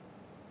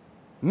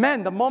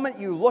 men, the moment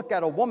you look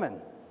at a woman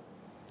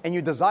and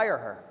you desire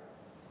her,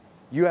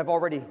 you have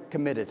already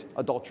committed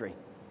adultery.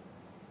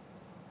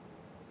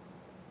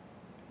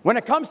 When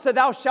it comes to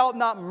thou shalt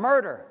not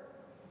murder,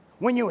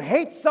 when you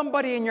hate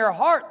somebody in your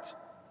heart,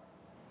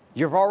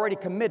 you've already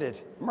committed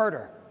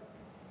murder.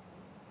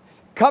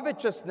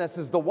 Covetousness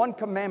is the one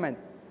commandment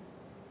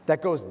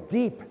that goes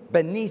deep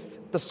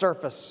beneath the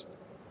surface.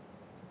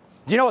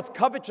 Do you know what's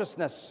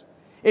covetousness?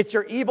 It's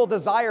your evil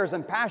desires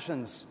and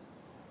passions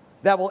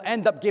that will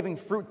end up giving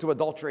fruit to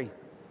adultery,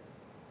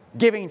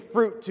 giving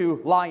fruit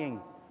to lying,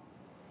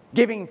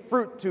 giving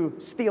fruit to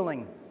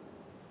stealing.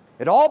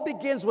 It all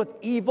begins with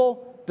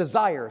evil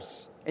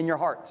desires in your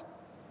heart.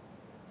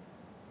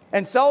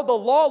 And so the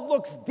law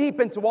looks deep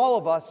into all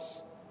of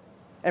us.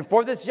 And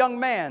for this young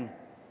man,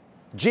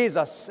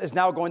 Jesus is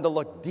now going to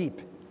look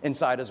deep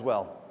inside as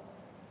well.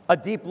 A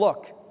deep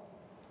look.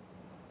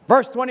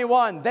 Verse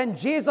 21, then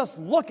Jesus,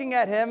 looking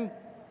at him,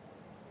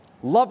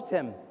 loved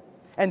him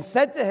and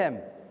said to him,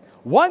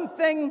 one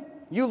thing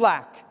you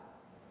lack.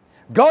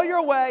 Go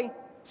your way,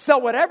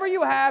 sell whatever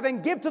you have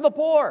and give to the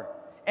poor,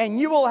 and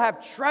you will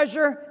have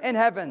treasure in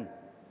heaven.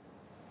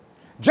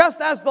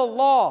 Just as the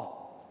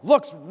law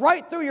looks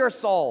right through your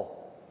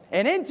soul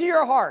and into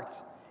your heart,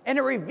 and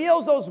it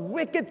reveals those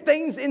wicked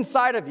things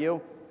inside of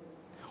you,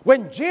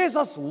 when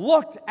Jesus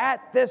looked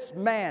at this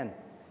man,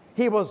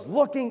 he was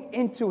looking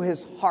into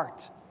his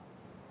heart.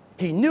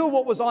 He knew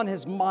what was on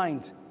his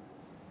mind.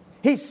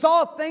 He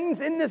saw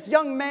things in this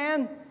young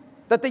man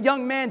that the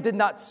young man did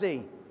not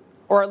see,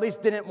 or at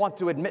least didn't want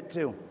to admit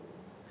to.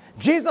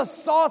 Jesus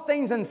saw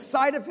things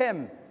inside of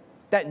him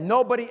that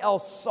nobody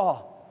else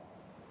saw.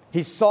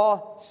 He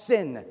saw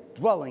sin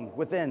dwelling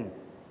within.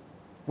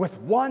 With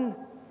one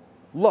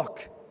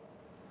look,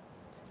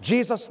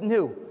 Jesus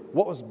knew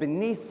what was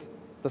beneath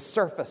the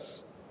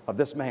surface of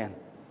this man.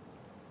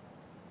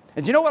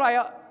 And do you know what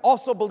I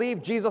also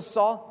believe Jesus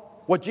saw?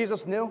 What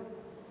Jesus knew?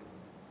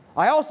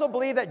 I also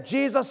believe that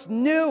Jesus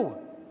knew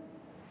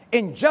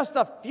in just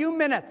a few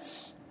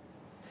minutes,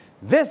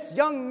 this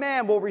young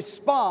man will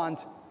respond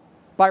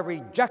by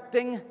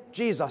rejecting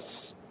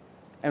Jesus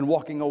and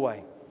walking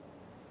away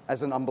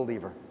as an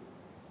unbeliever.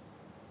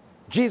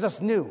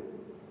 Jesus knew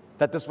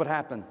that this would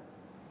happen.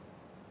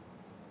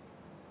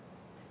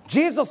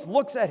 Jesus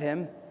looks at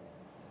him.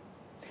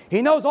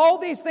 He knows all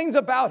these things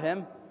about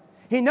him.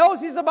 He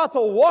knows he's about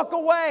to walk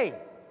away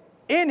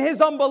in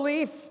his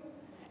unbelief.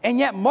 And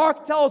yet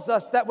Mark tells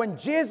us that when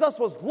Jesus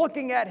was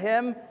looking at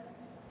him,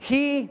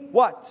 he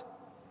what?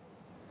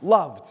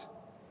 Loved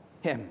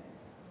him.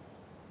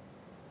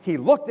 He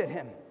looked at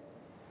him,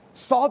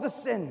 saw the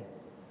sin,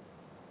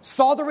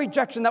 saw the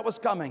rejection that was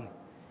coming,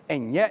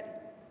 and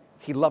yet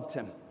he loved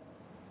him.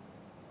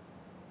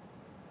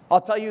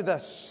 I'll tell you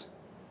this.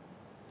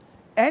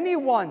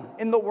 Anyone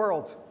in the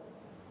world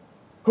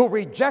who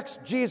rejects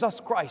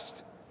Jesus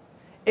Christ,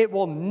 it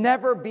will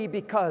never be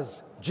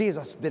because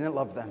Jesus didn't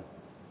love them.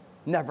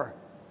 Never.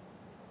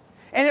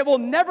 And it will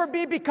never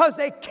be because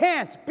they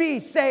can't be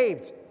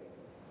saved.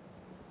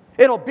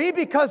 It'll be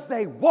because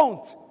they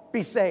won't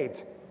be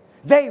saved.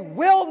 They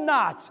will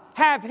not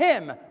have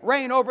him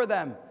reign over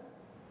them.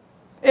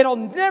 It'll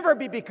never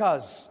be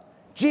because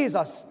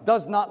Jesus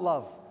does not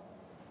love.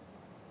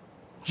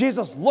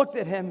 Jesus looked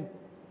at him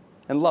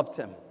and loved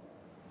him.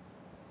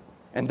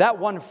 And that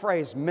one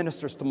phrase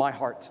ministers to my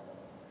heart.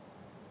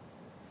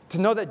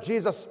 To know that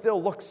Jesus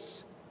still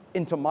looks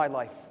into my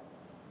life.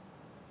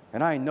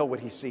 And I know what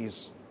he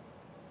sees.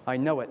 I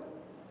know it.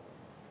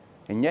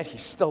 And yet he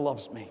still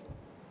loves me.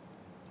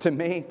 To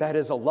me, that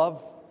is a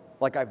love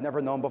like I've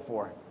never known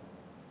before.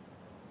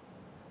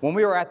 When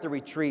we were at the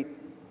retreat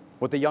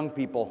with the young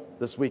people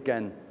this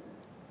weekend,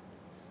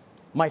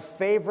 my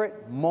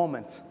favorite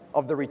moment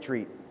of the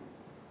retreat.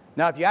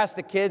 Now, if you ask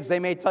the kids, they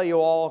may tell you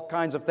all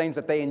kinds of things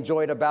that they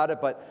enjoyed about it,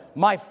 but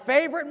my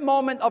favorite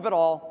moment of it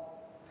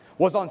all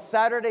was on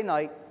Saturday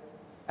night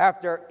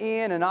after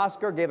Ian and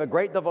Oscar gave a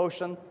great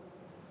devotion,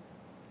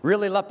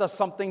 really left us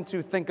something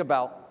to think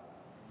about.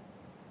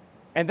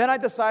 And then I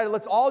decided,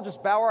 let's all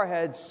just bow our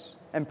heads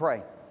and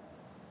pray.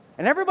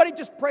 And everybody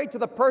just pray to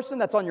the person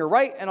that's on your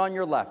right and on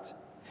your left.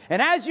 And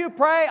as you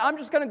pray, I'm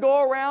just going to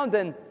go around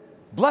and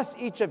bless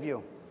each of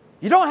you.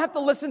 You don't have to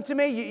listen to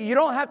me. You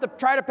don't have to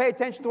try to pay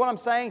attention to what I'm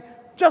saying.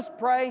 Just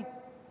pray.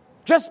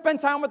 Just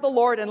spend time with the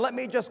Lord and let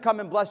me just come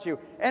and bless you.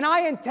 And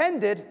I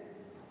intended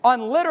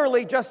on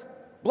literally just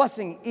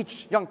blessing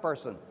each young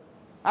person.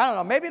 I don't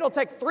know, maybe it'll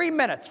take 3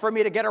 minutes for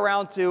me to get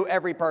around to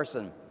every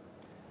person.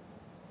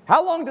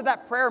 How long did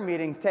that prayer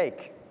meeting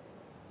take?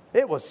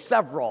 It was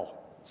several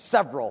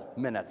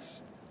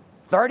minutes.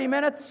 30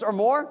 minutes or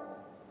more?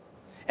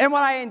 And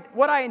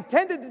what I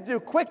intended to do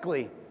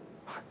quickly,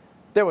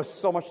 there was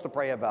so much to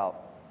pray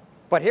about.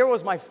 But here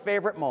was my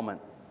favorite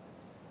moment.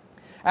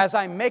 As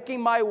I'm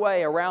making my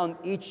way around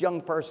each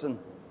young person,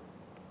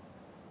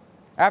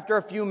 after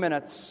a few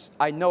minutes,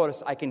 I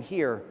notice I can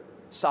hear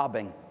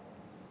sobbing.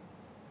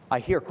 I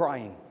hear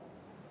crying.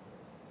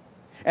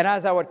 And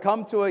as I would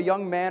come to a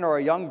young man or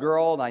a young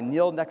girl and I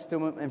kneel next to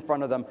them in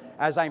front of them,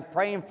 as I'm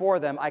praying for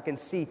them, I can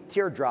see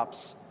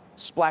teardrops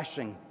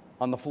splashing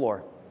on the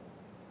floor.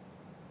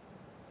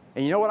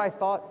 And you know what I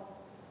thought?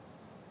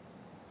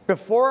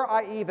 Before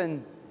I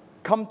even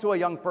come to a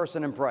young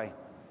person and pray,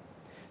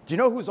 do you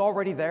know who's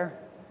already there?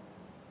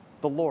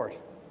 The Lord.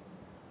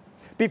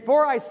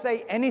 Before I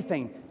say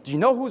anything, do you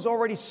know who's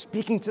already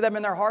speaking to them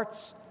in their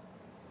hearts?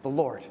 The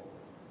Lord.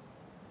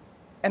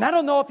 And I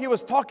don't know if he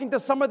was talking to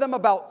some of them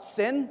about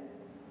sin.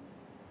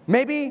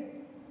 Maybe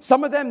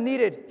some of them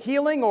needed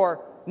healing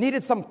or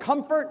needed some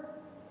comfort.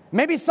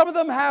 Maybe some of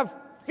them have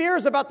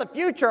fears about the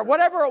future,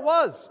 whatever it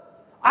was.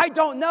 I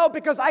don't know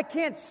because I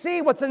can't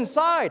see what's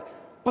inside.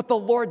 But the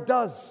Lord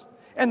does.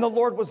 And the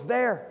Lord was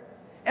there.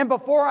 And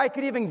before I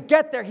could even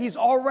get there, he's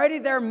already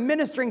there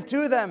ministering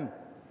to them.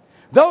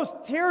 Those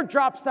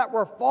teardrops that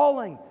were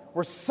falling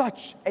were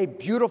such a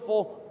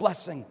beautiful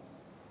blessing.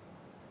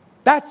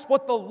 That's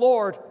what the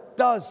Lord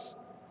does.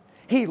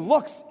 He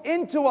looks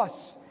into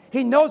us.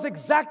 He knows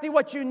exactly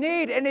what you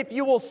need. And if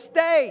you will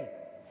stay,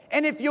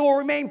 and if you will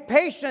remain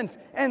patient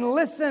and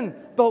listen,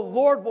 the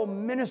Lord will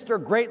minister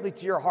greatly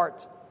to your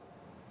heart.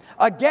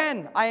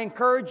 Again, I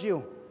encourage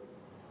you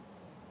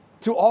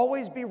to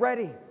always be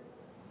ready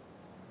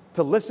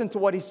to listen to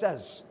what he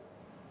says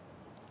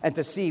and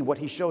to see what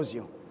he shows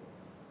you.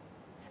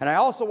 And I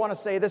also want to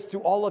say this to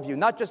all of you,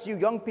 not just you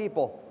young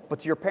people, but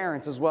to your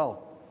parents as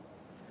well.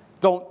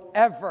 Don't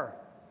ever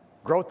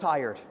grow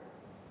tired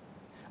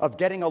of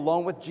getting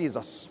alone with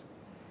Jesus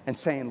and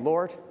saying,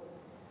 Lord,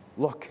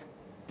 look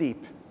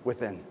deep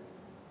within.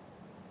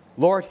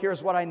 Lord,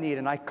 here's what I need,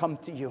 and I come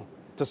to you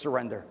to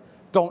surrender.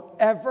 Don't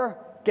ever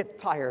get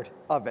tired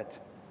of it.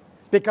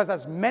 Because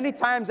as many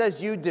times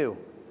as you do,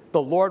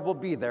 the Lord will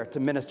be there to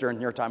minister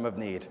in your time of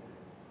need.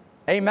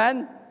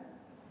 Amen?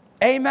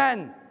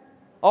 Amen.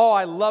 Oh,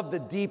 I love the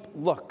deep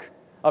look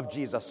of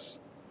Jesus.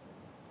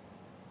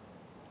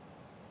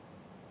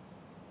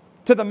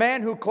 To the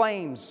man who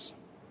claims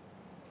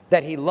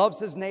that he loves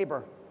his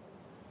neighbor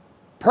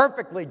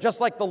perfectly,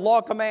 just like the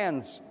law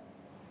commands,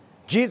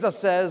 Jesus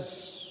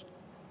says,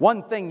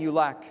 one thing you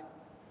lack.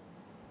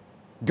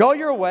 Go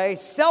your way,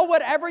 sell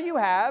whatever you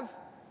have,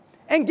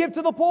 and give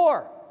to the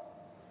poor.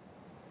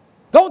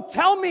 Don't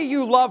tell me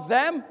you love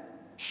them.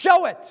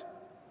 Show it.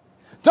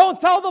 Don't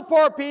tell the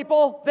poor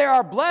people they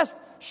are blessed.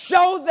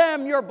 Show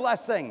them your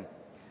blessing.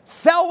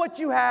 Sell what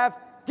you have,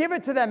 give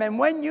it to them. And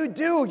when you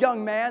do,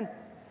 young man,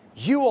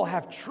 you will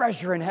have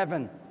treasure in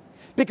heaven.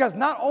 Because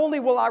not only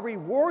will I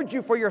reward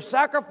you for your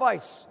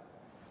sacrifice,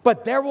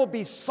 but there will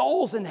be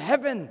souls in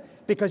heaven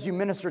because you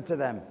ministered to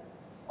them.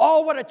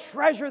 Oh, what a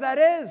treasure that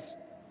is.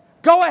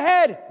 Go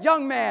ahead,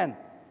 young man.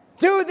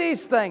 Do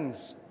these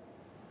things.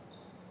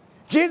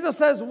 Jesus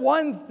says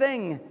one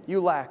thing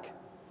you lack.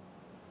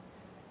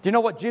 Do you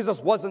know what Jesus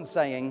wasn't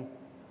saying?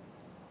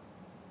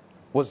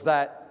 Was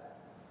that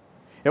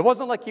it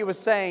wasn't like he was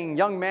saying,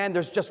 young man,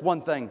 there's just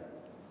one thing.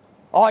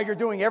 Oh, you're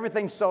doing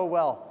everything so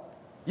well.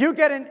 You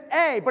get an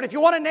A, but if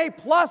you want an A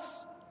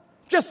plus,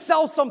 just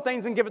sell some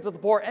things and give it to the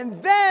poor.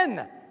 And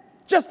then,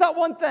 just that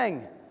one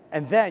thing,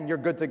 and then you're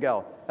good to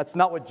go. That's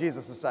not what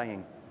Jesus is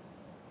saying.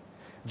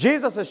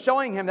 Jesus is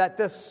showing him that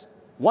this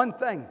one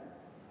thing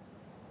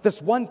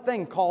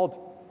called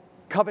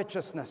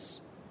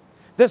covetousness,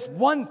 this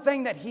one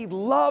thing that he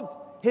loved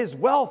his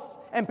wealth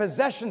and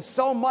possessions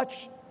so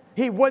much,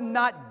 he would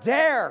not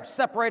dare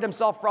separate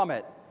himself from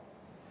it.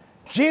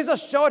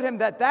 Jesus showed him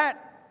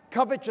that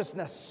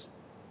covetousness,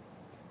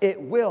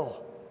 it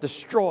will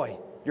destroy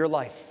your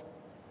life.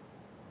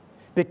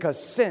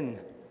 Because sin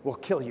will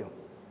kill you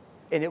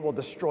and it will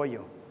destroy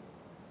you.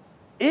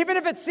 Even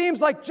if it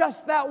seems like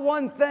just that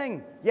one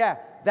thing. Yeah,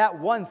 that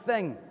one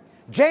thing.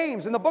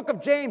 James, in the book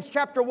of James,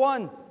 chapter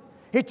 1,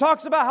 he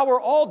talks about how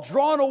we're all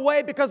drawn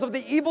away because of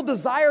the evil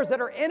desires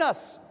that are in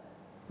us.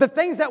 The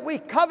things that we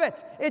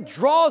covet, it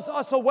draws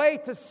us away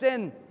to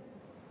sin.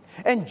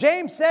 And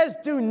James says,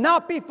 do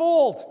not be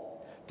fooled.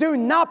 Do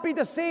not be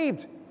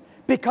deceived.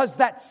 Because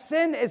that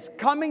sin is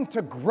coming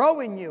to grow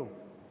in you.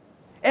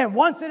 And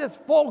once it is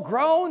full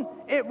grown,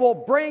 it will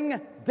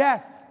bring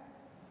death.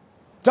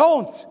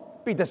 Don't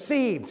be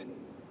deceived.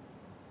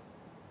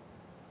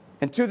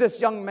 And to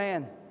this young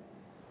man,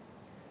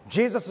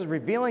 Jesus is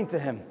revealing to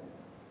him,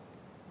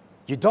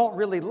 you don't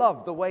really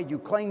love the way you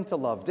claim to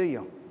love, do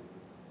you?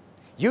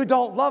 You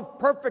don't love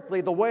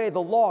perfectly the way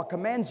the law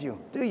commands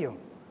you, do you?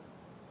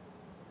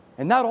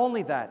 And not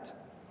only that,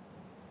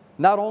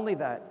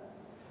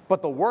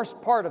 but the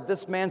worst part of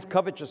this man's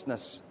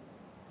covetousness,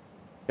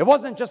 it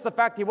wasn't just the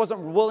fact he wasn't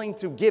willing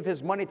to give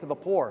his money to the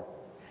poor.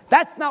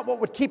 That's not what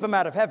would keep him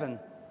out of heaven.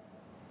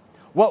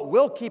 What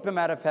will keep him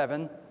out of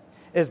heaven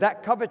is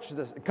that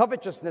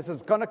covetousness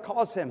is going to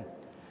cause him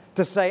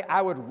to say,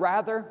 I would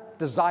rather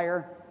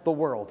desire the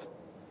world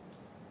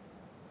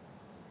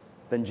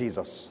than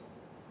Jesus.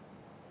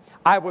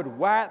 I would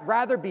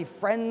rather be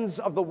friends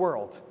of the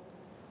world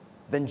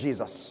than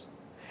Jesus.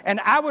 And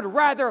I would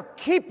rather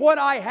keep what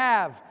I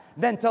have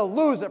than to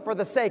lose it for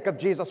the sake of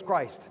Jesus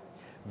Christ.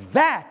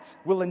 That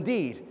will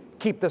indeed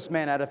keep this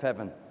man out of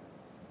heaven.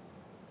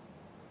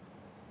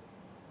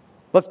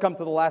 Let's come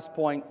to the last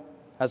point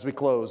as we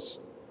close.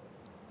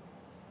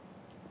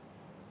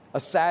 A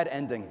sad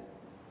ending.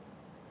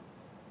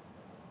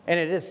 And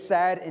it is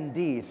sad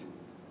indeed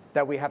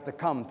that we have to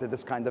come to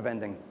this kind of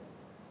ending.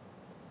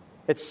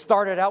 It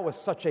started out with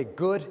such a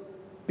good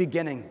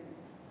beginning.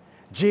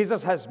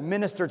 Jesus has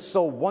ministered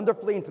so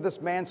wonderfully into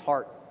this man's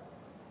heart.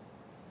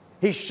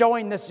 He's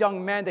showing this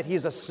young man that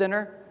he's a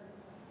sinner,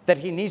 that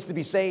he needs to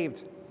be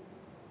saved.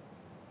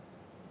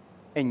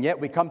 And yet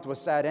we come to a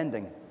sad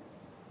ending.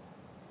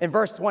 In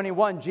verse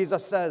 21,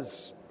 Jesus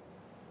says,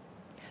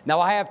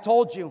 "Now I have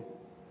told you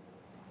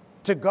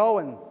to go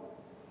and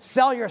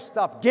sell your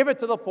stuff, give it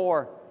to the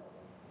poor,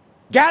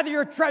 gather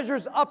your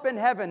treasures up in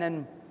heaven."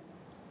 And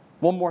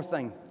one more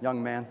thing,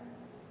 young man,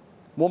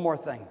 one more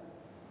thing.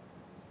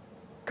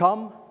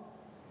 Come,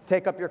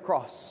 take up your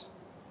cross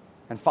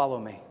and follow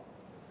me.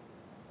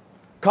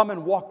 Come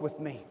and walk with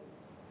me.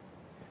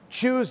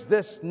 Choose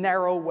this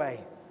narrow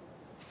way.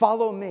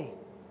 Follow me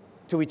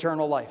to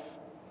eternal life.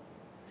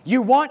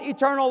 You want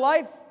eternal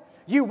life?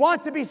 You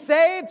want to be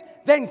saved?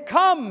 Then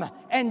come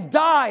and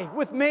die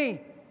with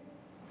me.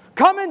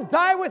 Come and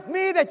die with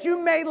me that you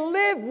may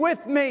live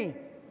with me.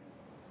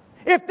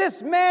 If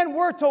this man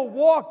were to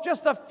walk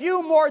just a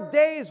few more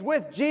days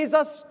with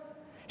Jesus,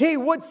 he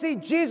would see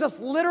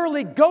Jesus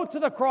literally go to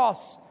the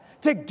cross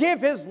to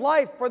give his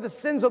life for the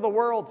sins of the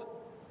world.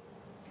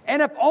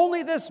 And if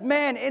only this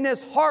man in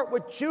his heart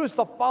would choose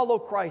to follow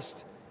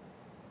Christ,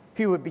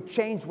 he would be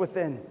changed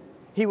within.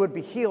 He would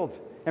be healed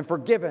and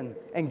forgiven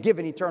and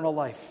given eternal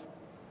life.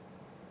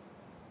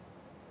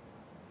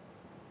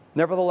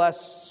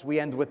 Nevertheless, we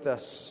end with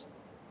this.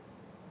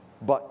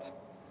 But.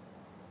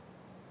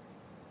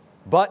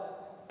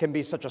 But can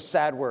be such a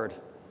sad word.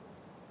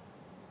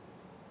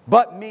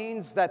 But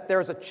means that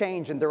there's a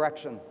change in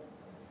direction.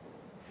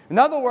 In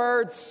other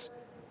words,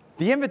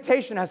 the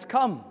invitation has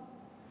come.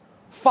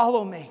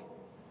 Follow me.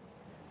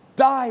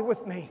 Die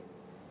with me.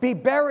 Be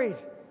buried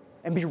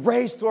and be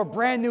raised to a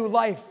brand new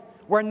life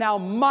where now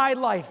my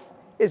life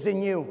is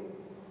in you.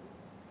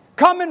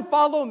 Come and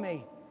follow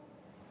me.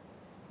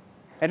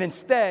 And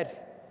instead,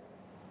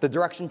 the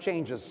direction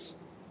changes.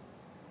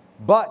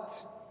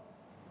 But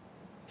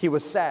he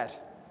was sad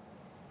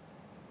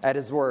at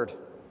his word,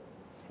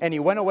 and he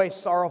went away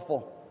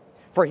sorrowful,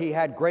 for he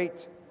had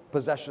great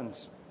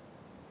possessions.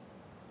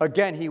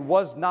 Again, he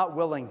was not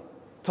willing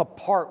to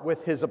part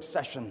with his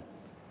obsession,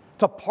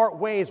 to part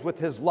ways with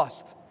his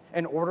lust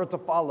in order to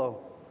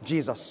follow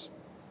Jesus.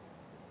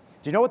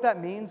 Do you know what that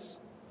means?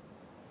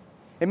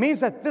 It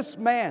means that this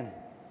man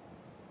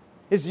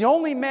is the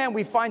only man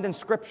we find in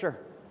Scripture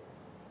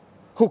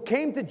who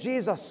came to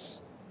Jesus,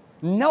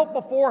 knelt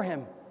before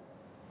him,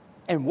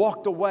 and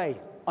walked away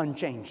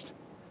unchanged.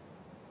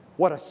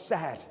 What a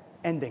sad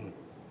ending.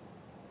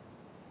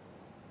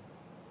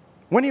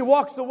 When he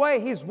walks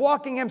away, he's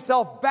walking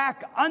himself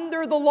back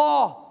under the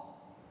law,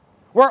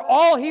 where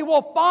all he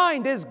will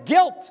find is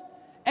guilt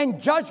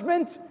and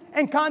judgment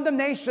and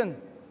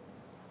condemnation.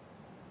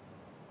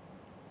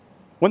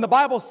 When the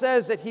Bible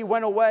says that he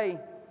went away,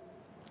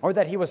 or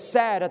that he was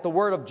sad at the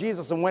word of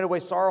Jesus and went away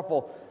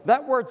sorrowful,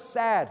 that word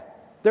sad,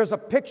 there's a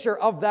picture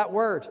of that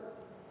word.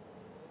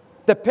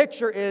 The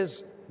picture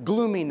is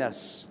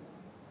gloominess.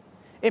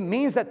 It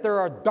means that there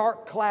are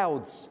dark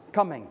clouds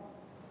coming.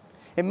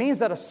 It means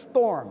that a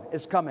storm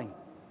is coming.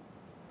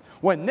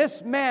 When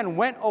this man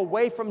went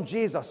away from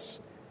Jesus,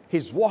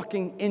 he's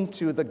walking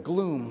into the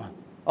gloom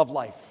of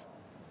life,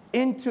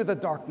 into the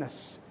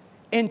darkness,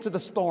 into the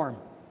storm.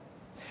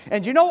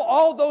 And you know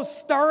all those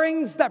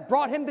stirrings that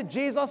brought him to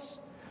Jesus?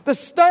 The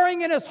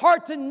stirring in his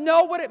heart to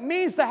know what it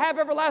means to have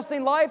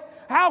everlasting life.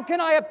 How can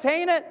I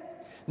obtain it?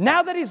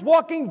 Now that he's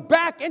walking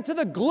back into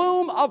the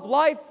gloom of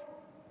life,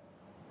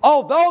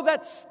 although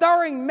that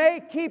stirring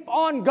may keep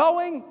on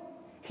going,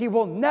 he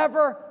will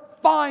never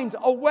find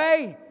a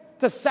way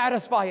to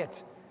satisfy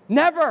it.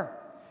 Never.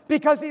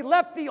 Because he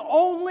left the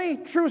only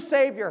true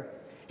Savior.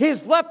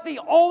 He's left the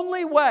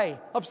only way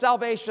of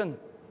salvation.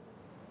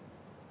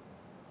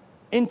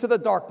 Into the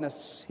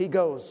darkness he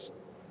goes.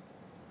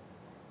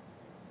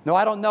 Now,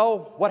 I don't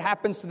know what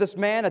happens to this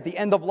man at the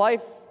end of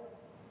life.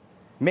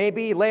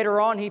 Maybe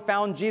later on he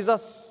found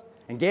Jesus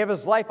and gave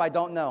his life. I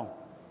don't know.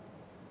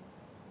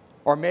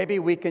 Or maybe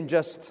we can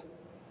just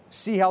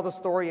see how the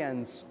story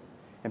ends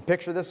and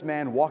picture this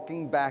man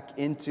walking back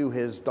into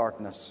his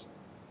darkness.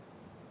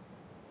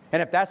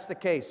 And if that's the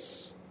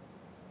case,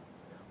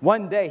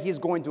 one day he's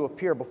going to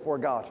appear before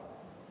God,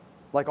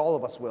 like all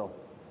of us will.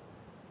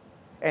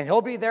 And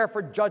he'll be there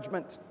for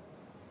judgment.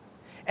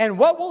 And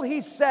what will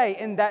he say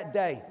in that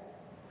day?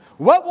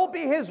 What will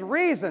be his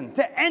reason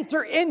to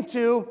enter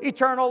into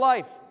eternal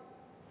life?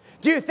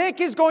 Do you think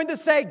he's going to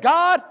say,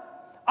 God,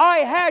 I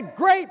had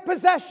great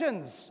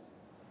possessions?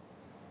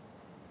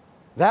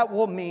 That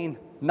will mean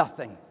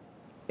nothing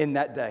in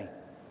that day.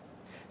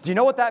 Do you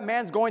know what that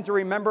man's going to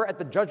remember at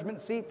the judgment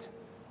seat?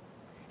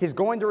 He's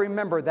going to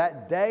remember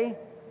that day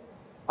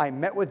I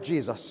met with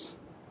Jesus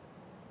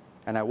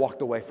and I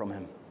walked away from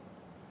him.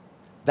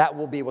 That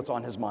will be what's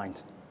on his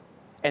mind.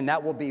 And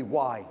that will be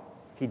why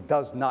he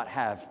does not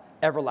have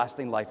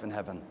everlasting life in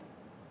heaven.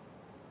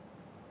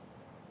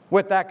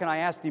 With that, can I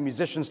ask the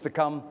musicians to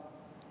come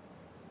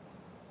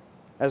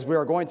as we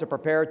are going to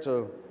prepare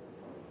to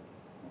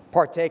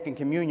partake in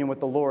communion with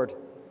the Lord?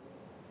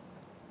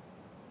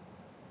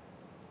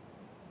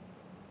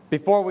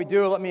 Before we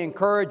do, let me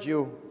encourage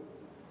you,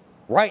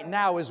 right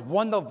now is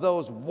one of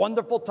those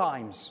wonderful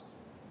times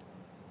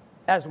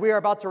as we are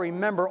about to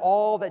remember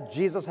all that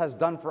Jesus has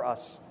done for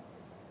us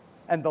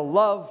and the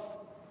love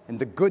and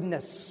the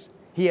goodness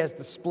He has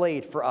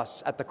displayed for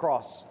us at the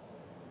cross.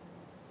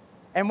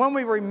 And when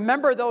we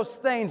remember those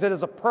things, it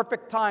is a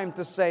perfect time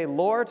to say,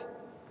 Lord,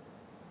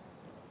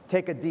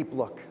 take a deep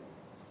look.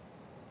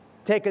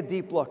 Take a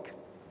deep look.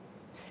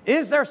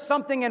 Is there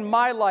something in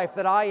my life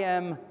that I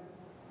am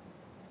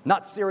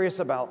not serious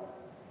about?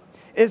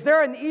 Is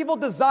there an evil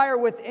desire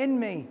within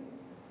me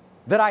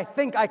that I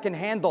think I can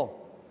handle?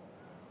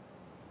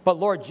 But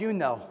Lord, you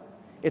know,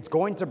 it's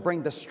going to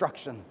bring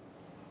destruction.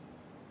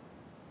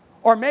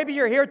 Or maybe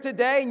you're here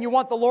today and you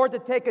want the Lord to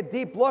take a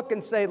deep look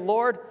and say,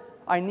 Lord,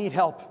 I need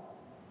help.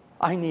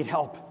 I need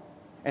help.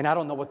 And I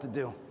don't know what to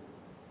do.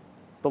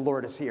 The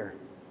Lord is here.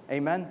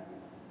 Amen?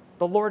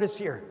 The Lord is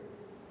here.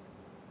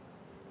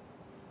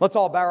 Let's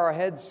all bow our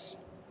heads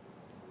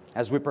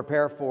as we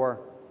prepare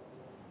for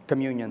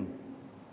communion.